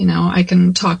 I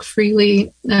can talk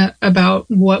freely about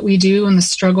what we do and the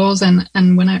struggles. And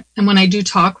when I do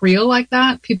talk real like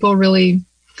that, people really,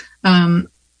 they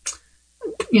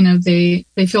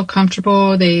feel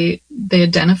comfortable. They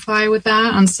identify with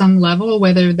that on some level,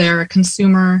 whether they're a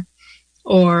consumer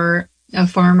or a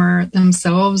farmer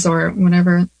themselves or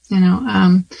whatever,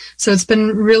 so it's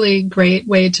been really great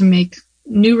way to make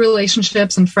new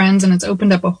relationships and friends. And it's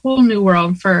opened up a whole new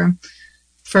world for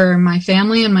my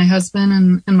family and my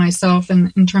husband and myself,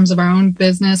 and in terms of our own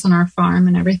business and our farm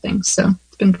and everything. So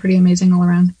it's been pretty amazing all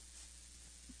around.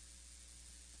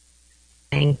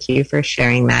 Thank you for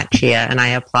sharing that, Chia. And I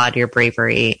applaud your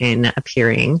bravery in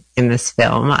appearing in this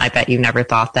film. I bet you never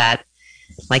thought that,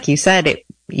 like you said, it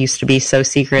used to be so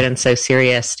secret and so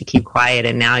serious to keep quiet.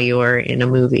 And now you're in a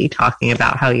movie talking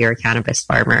about how you're a cannabis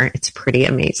farmer. It's pretty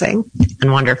amazing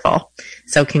and wonderful.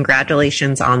 So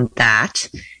congratulations on that.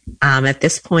 At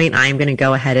this point, I'm going to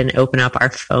go ahead and open up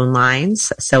our phone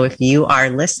lines. So if you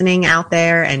are listening out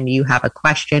there and you have a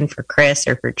question for Chris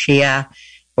or for Chia,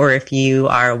 or if you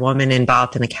are a woman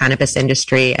involved in the cannabis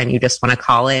industry and you just want to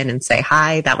call in and say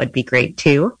hi, that would be great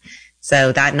too.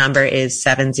 So that number is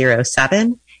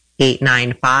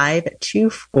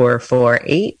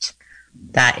 707-895-2448.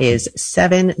 That is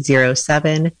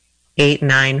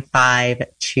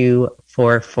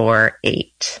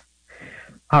 707-895-2448.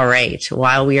 All right.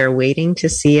 While we are waiting to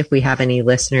see if we have any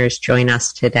listeners join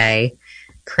us today,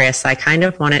 Chris, I kind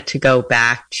of wanted to go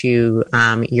back to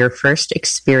your first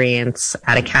experience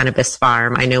at a cannabis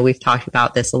farm. I know we've talked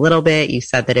about this a little bit. You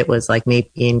said that it was like maybe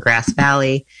in Grass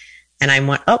Valley. And it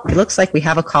looks like we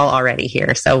have a call already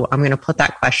here. So I'm going to put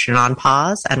that question on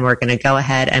pause and we're going to go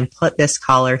ahead and put this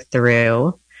caller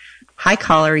through. Hi,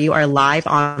 caller. You are live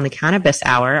on the Cannabis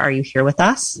Hour. Are you here with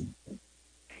us?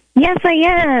 Yes, I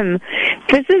am.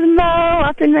 This is Mo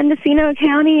up in Mendocino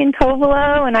County in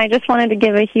Covelo, and I just wanted to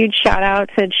give a huge shout out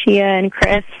to Chia and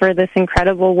Chris for this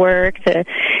incredible work to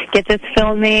get this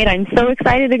film made. I'm so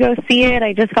excited to go see it.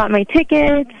 I just got my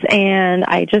tickets, and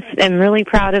I just am really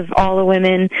proud of all the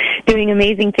women doing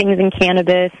amazing things in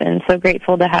cannabis, and so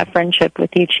grateful to have friendship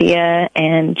with you, Chia.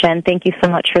 And Jen, thank you so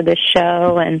much for this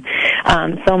show, and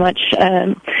so much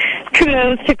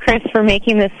kudos to Chris for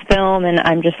making this film, and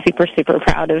I'm just super, super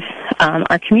proud of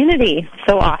our community.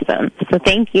 So awesome. So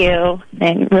thank you,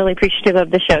 and really appreciative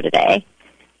of the show today.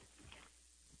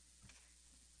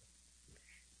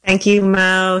 Thank you,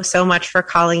 Mo, so much for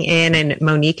calling in. And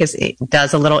Monique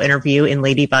does a little interview in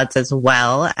Ladybuds as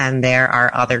well. And there are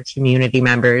other community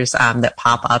members that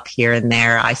pop up here and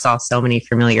there. I saw so many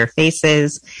familiar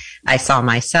faces. I saw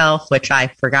myself, which I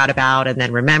forgot about and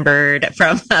then remembered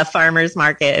from a farmer's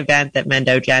market event that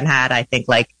Mendo Jen had, I think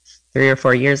like 3 or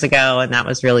 4 years ago. And that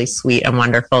was really sweet and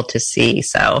wonderful to see.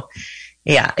 So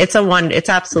yeah, it's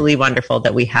absolutely wonderful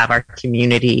that we have our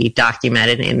community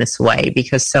documented in this way,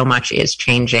 because so much is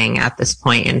changing at this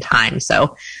point in time.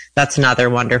 So that's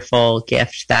another wonderful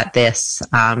gift that this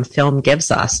film gives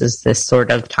us, is this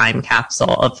sort of time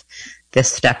capsule of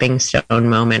this stepping stone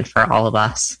moment for all of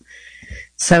us.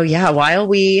 So yeah, while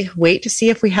we wait to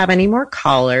see if we have any more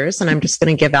callers, and I'm just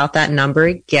going to give out that number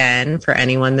again for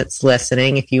anyone that's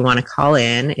listening. If you want to call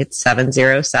in, it's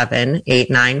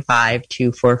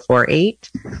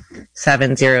 707-895-2448,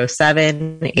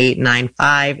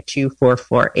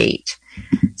 707-895-2448.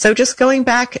 So just going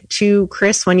back to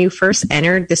Chris, when you first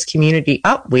entered this community,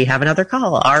 we have another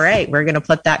call. All right, we're going to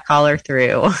put that caller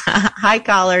through. Hi,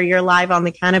 caller. You're live on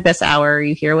the Cannabis Hour. Are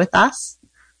you here with us?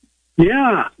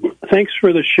 Yeah, thanks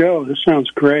for the show. This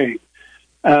sounds great.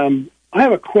 I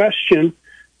have a question.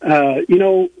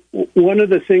 One of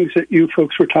the things that you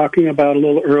folks were talking about a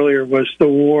little earlier was the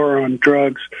war on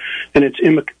drugs and its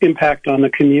impact on the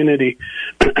community.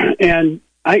 And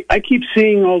I keep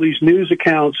seeing all these news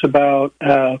accounts about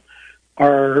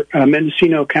our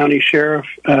Mendocino County Sheriff,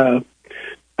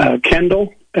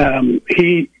 Kendall.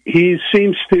 He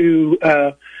seems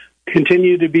to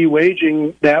continue to be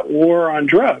waging that war on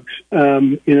drugs. There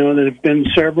have been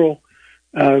several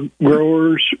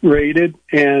growers raided,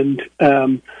 and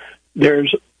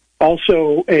there's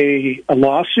also a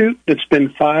lawsuit that's been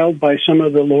filed by some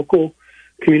of the local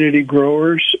community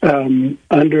growers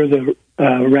under the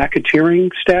racketeering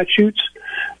statutes,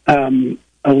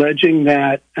 alleging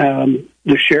that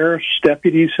the sheriff's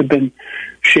deputies have been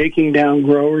shaking down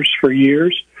growers for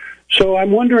years. So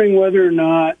I'm wondering whether or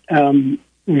not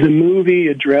the movie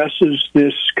addresses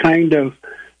this kind of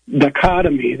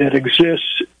dichotomy that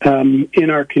exists in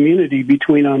our community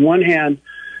between, on one hand,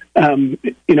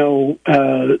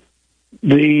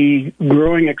 the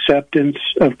growing acceptance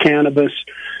of cannabis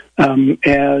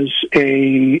as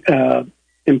a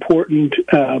important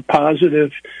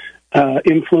positive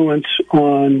influence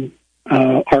on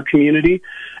our community,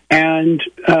 and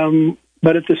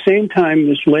but at the same time,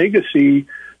 this legacy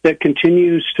that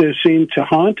continues to seem to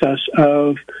haunt us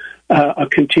of a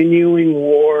continuing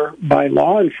war by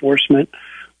law enforcement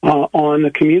on the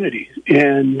community.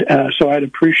 And so I'd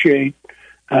appreciate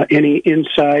any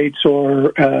insights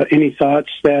or any thoughts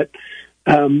that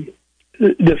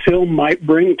the film might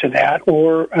bring to that,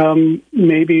 or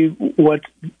maybe what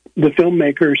the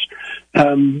filmmakers,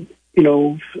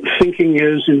 thinking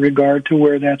is in regard to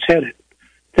where that's headed.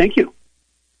 Thank you.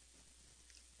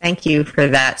 Thank you for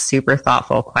that super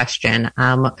thoughtful question.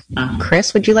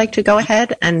 Chris, would you like to go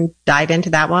ahead and dive into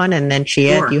that one? And then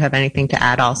Chia, Sure. do you have anything to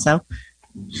add also?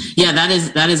 Yeah,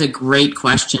 that is a great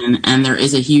question, and there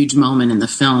is a huge moment in the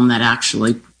film that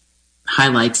actually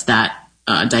highlights that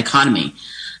dichotomy.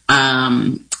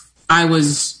 I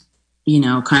was,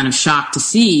 kind of shocked to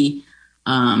see,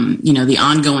 the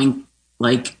ongoing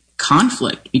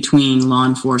conflict between law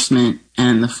enforcement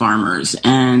and the farmers,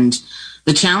 and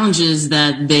the challenges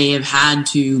that they have had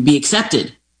to be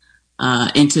accepted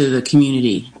into the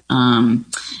community. And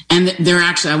they're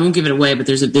actually, I won't give it away, but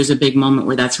there's a big moment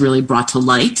where that's really brought to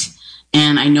light.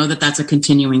 And I know that that's a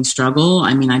continuing struggle.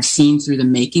 I mean, I've seen through the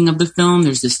making of the film,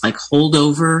 there's this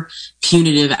holdover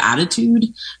punitive attitude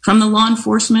from the law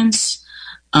enforcement.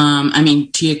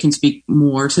 Tia can speak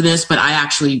more to this, but I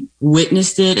actually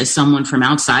witnessed it as someone from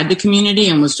outside the community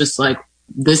and was just like,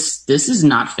 this is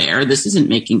not fair. This isn't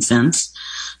making sense.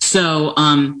 So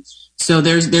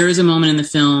there is a moment in the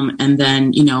film, and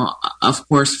then, of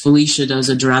course, Felicia does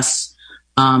address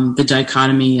the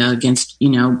dichotomy against,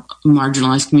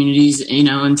 marginalized communities, in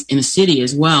the city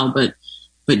as well. But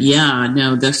yeah,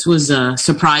 no, this was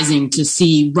surprising to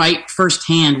see right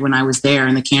firsthand when I was there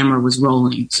and the camera was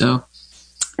rolling. So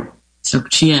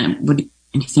Chia,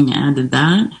 anything to add to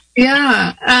that?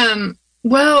 Yeah.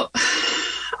 Well,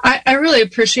 I really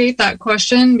appreciate that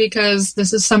question, because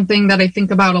this is something that I think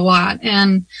about a lot.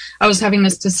 And I was having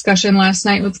this discussion last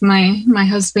night with my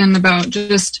husband about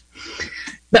just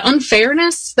the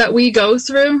unfairness that we go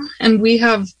through. And we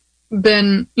have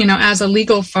been, as a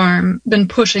legal farm, been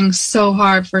pushing so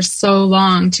hard for so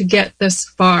long to get this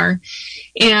far.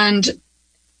 And,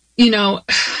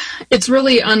 it's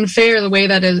really unfair the way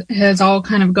that it has all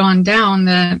kind of gone down,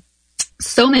 that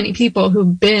so many people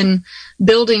who've been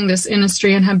building this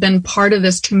industry and have been part of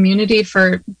this community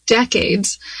for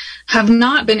decades have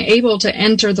not been able to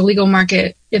enter the legal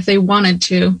market if they wanted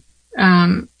to,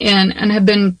 and have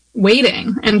been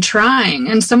waiting and trying.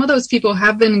 And some of those people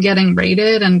have been getting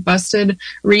raided and busted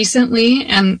recently.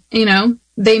 And,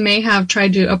 they may have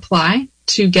tried to apply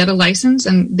to get a license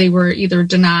and they were either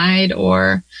denied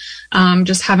or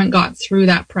just haven't got through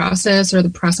that process, or the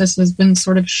process has been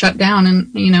sort of shut down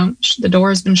and, the door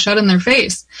has been shut in their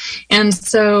face. And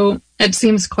so it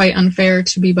seems quite unfair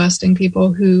to be busting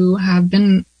people who have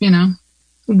been,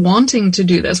 wanting to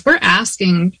do this. We're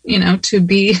asking, to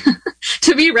be,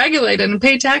 to be regulated and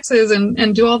pay taxes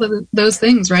and do all those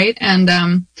things. Right.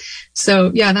 And,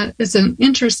 so yeah, that is an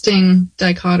interesting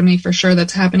dichotomy for sure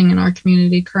that's happening in our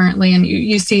community currently. And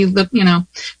you see the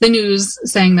news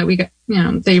saying that we got,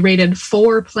 they raided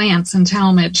 4 plants in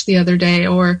Talmadge the other day,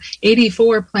 or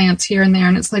 84 plants here and there.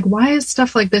 And it's like, why is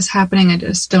stuff like this happening? I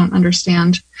just don't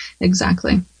understand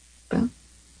exactly. But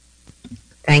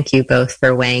Thank you both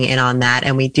for weighing in on that.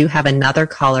 And we do have another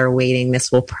caller waiting.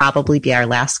 This will probably be our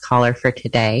last caller for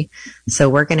today. So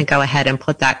we're going to go ahead and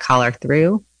put that caller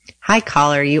through. Hi,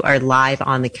 caller. You are live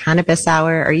on the Cannabis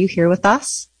Hour. Are you here with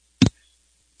us?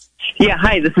 Yeah,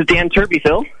 hi. This is Dan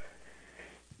Turbyville.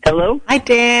 Hello? Hi,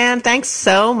 Dan. Thanks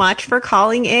so much for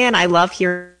calling in. I love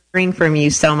hearing from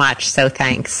you so much. So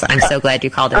thanks. I'm so glad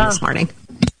you called in this morning.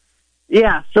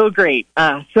 Yeah, so great.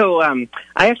 I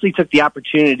actually took the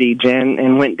opportunity, Jen,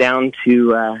 and went down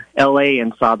to L.A.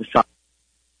 and saw the song.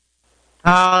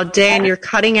 Oh, Dan, you're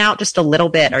cutting out just a little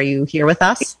bit. Are you here with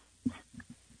us?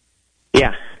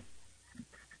 Yeah.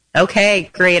 Okay,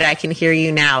 great. I can hear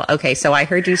you now. Okay, so I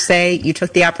heard you say you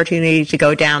took the opportunity to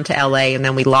go down to L.A. and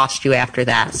then we lost you after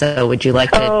that. So would you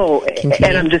like to continue?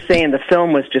 And I'm just saying the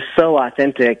film was just so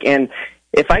authentic. And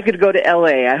if I could go to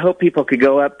L.A., I hope people could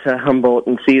go up to Humboldt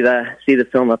and see the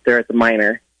film up there at the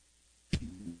Minor.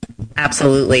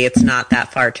 Absolutely. It's not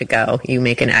that far to go. You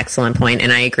make an excellent point,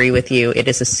 and I agree with you. It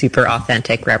is a super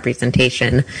authentic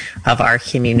representation of our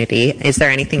community. Is there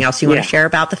anything else you want to share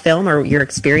about the film or your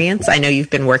experience? I know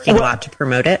you've been working a lot to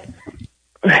promote it.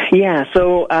 Yeah,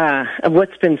 so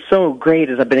what's been so great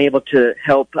is I've been able to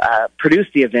help produce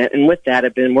the event, and with that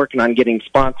I've been working on getting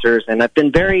sponsors, and I've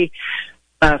been very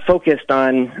focused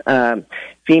on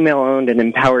female-owned and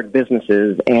empowered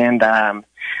businesses, and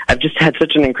I've just had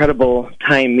such an incredible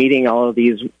time meeting all of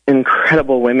these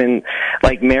incredible women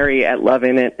like Mary at Love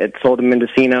In It at Solda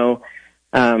Mendocino,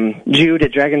 Jude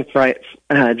at Dragonfly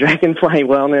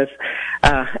Wellness,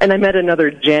 and I met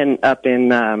another Jen up in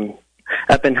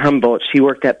Humboldt. She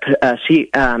worked at she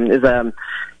is a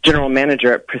general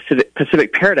manager at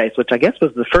Pacific Paradise, which I guess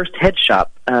was the first head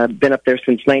shop. Been up there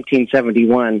since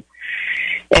 1971.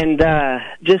 And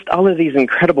just all of these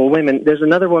incredible women. There's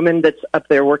another woman that's up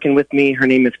there working with me. Her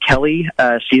name is Kelly.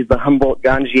 She's the Humboldt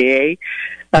Gangier,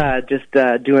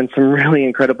 doing some really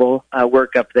incredible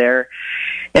work up there.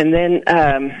 And then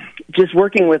just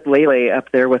working with Lele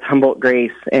up there with Humboldt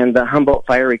Grace and the Humboldt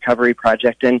Fire Recovery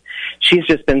Project. And she's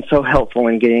just been so helpful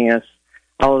in getting us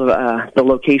all of the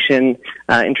location,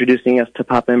 introducing us to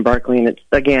Papa and Barkley. And it's,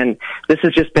 again, this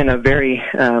has just been a very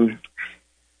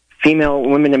female,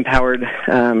 women-empowered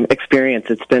experience.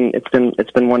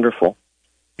 It's been wonderful.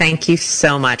 Thank you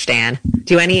so much, Dan.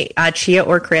 Do any Chia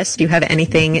or Chris, do you have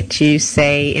anything to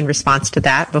say in response to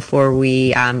that before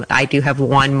we? I do have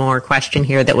one more question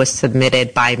here that was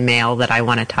submitted by mail that I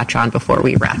want to touch on before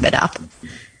we wrap it up.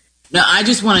 No, I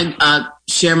just want to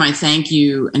share my thank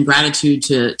you and gratitude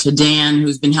to Dan,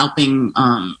 who's been helping,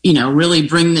 really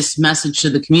bring this message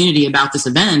to the community about this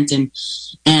event and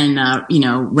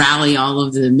rally all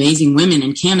of the amazing women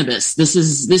in cannabis.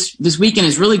 This weekend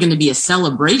is really going to be a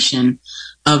celebration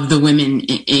of the women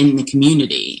in the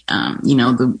community.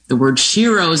 The word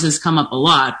Sheroes has come up a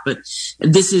lot, but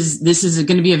this is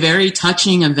going to be a very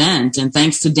touching event. And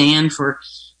thanks to Dan for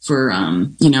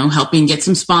helping get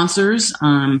some sponsors.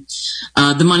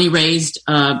 The money raised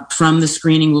from the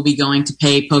screening will be going to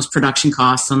pay post-production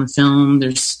costs on the film.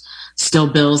 There's still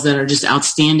bills that are just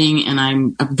outstanding, and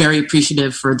I'm very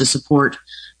appreciative for the support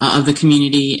of the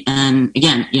community. And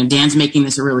again, Dan's making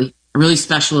this a really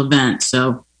special event.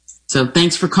 So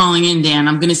thanks for calling in, Dan.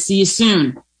 I'm going to see you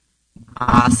soon.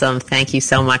 Awesome. Thank you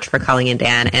so much for calling in,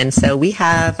 Dan. And so we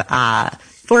have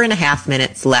 4.5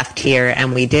 minutes left here,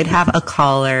 and we did have a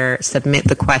caller submit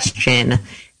the question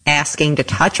asking to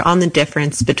touch on the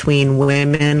difference between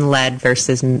women-led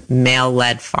versus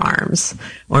male-led farms,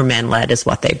 or men-led is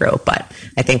what they wrote, but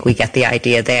I think we get the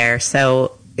idea there.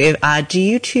 So do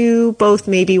you two both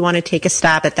maybe want to take a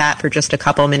stab at that for just a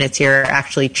couple minutes here?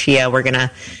 Actually, Chia, we're gonna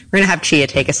have Chia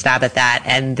take a stab at that,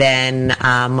 and then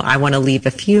I want to leave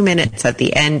a few minutes at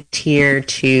the end here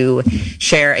to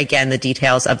share again the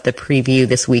details of the preview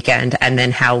this weekend, and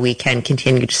then how we can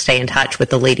continue to stay in touch with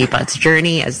the Ladybuds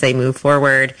journey as they move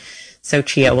forward. So,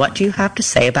 Chia, what do you have to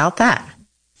say about that?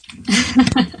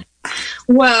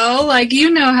 Well,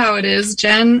 how it is,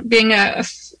 Jen, being a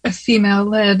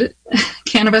female-led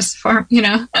cannabis farm,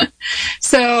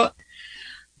 So,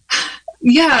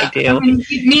 yeah. I do.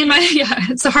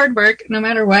 It's a hard work, no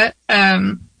matter what.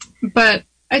 But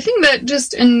I think that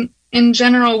just in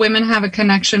general, women have a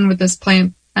connection with this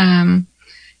plant.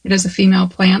 It is a female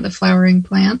plant, the flowering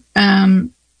plant.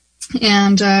 Women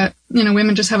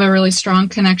just have a really strong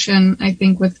connection, I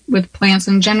think, with plants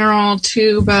in general,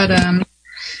 too. But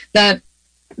that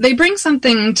they bring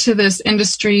something to this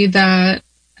industry that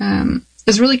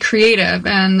is really creative,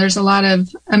 and there's a lot of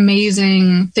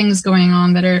amazing things going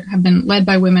on that have been led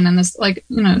by women, and this,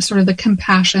 sort of the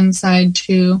compassion side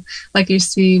too, like you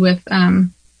see with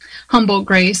Humboldt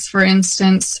Grace, for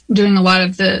instance, doing a lot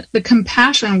of the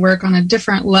compassion work on a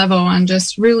different level, and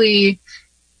just really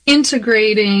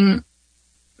integrating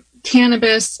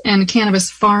cannabis and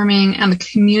cannabis farming and the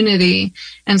community,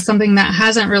 and something that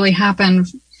hasn't really happened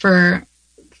for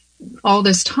all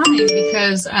this time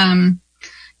because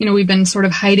we've been sort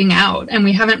of hiding out, and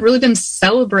we haven't really been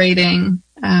celebrating,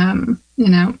 the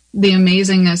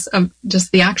amazingness of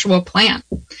just the actual plant.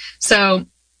 So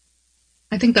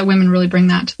I think that women really bring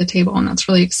that to the table, and that's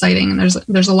really exciting. And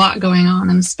there's a lot going on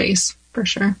in the space for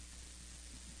sure.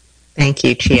 Thank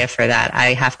you, Chia, for that.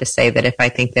 I have to say that if I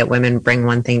think that women bring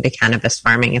one thing to cannabis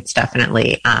farming, it's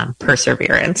definitely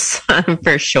perseverance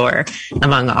for sure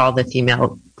among all the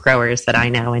female growers that I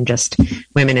know, and just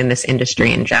women in this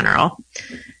industry in general.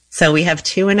 So we have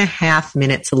 2.5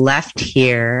 minutes left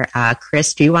here.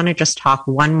 Chris, do you want to just talk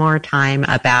one more time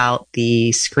about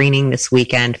the screening this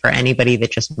weekend for anybody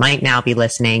that just might now be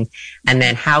listening? And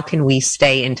then how can we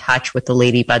stay in touch with the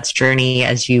Ladybuds journey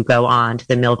as you go on to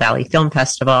the Mill Valley Film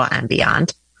Festival and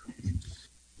beyond?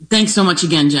 Thanks so much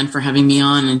again, Jen, for having me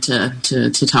on and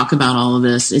to talk about all of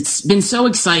this. It's been so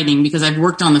exciting because I've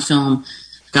worked on the film,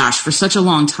 for such a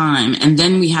long time. And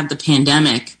then we had the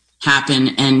pandemic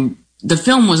happen, and the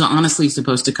film was honestly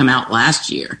supposed to come out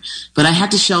last year, but I had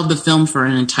to shelve the film for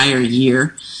an entire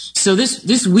year. So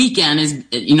this weekend is,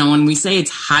 when we say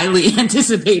it's highly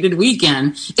anticipated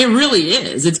weekend, it really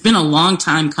is. It's been a long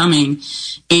time coming.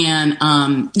 And,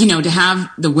 to have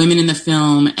the women in the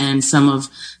film and some of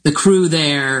the crew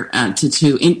there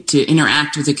to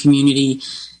interact with the community,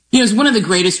 it's one of the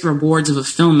greatest rewards of a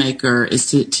filmmaker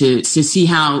is to see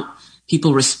how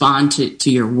people respond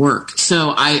to your work.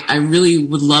 So I really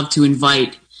would love to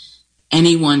invite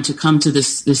anyone to come to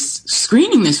this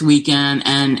screening this weekend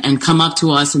and come up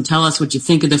to us and tell us what you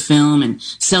think of the film and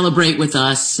celebrate with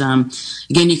us.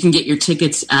 Again, you can get your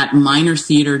tickets at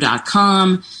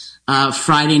minortheater.com.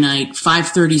 Friday night,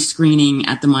 5:30 screening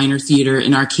at the Minor Theater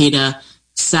in Arcata.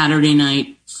 Saturday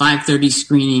night, 5:30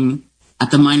 screening at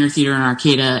the Minor Theater in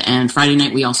Arcata. And Friday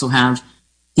night, we also have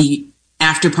the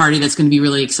after party that's going to be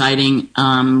really exciting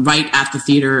right at the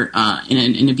theater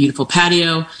in a beautiful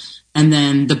patio. And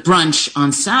then the brunch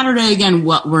on Saturday, again,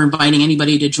 we're inviting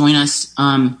anybody to join us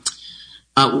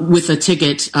with a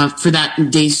ticket for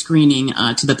that day's screening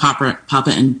to the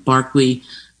Papa and Barkley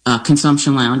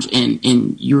Consumption Lounge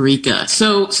in Eureka.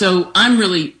 So I'm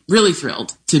really, really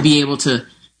thrilled to be able to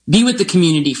be with the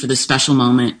community for this special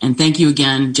moment. And thank you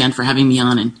again, Jen, for having me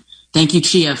on. And thank you,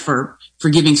 Chia, for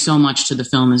giving so much to the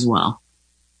film as well.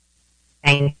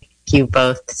 Thank you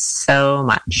both so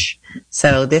much.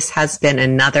 So this has been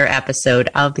another episode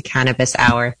of the Cannabis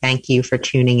Hour. Thank you for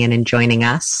tuning in and joining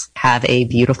us. Have a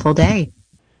beautiful day.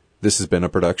 This has been a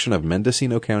production of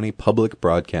Mendocino County Public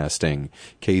Broadcasting,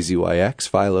 KZYX,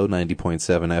 Philo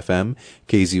 90.7 FM,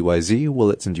 KZYZ,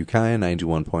 Willits and Ukiah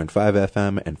 91.5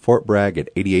 FM, and Fort Bragg at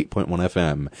 88.1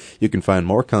 FM. You can find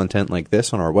more content like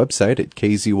this on our website at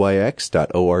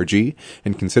kzyx.org,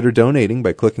 and consider donating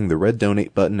by clicking the red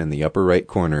donate button in the upper right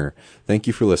corner. Thank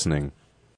you for listening.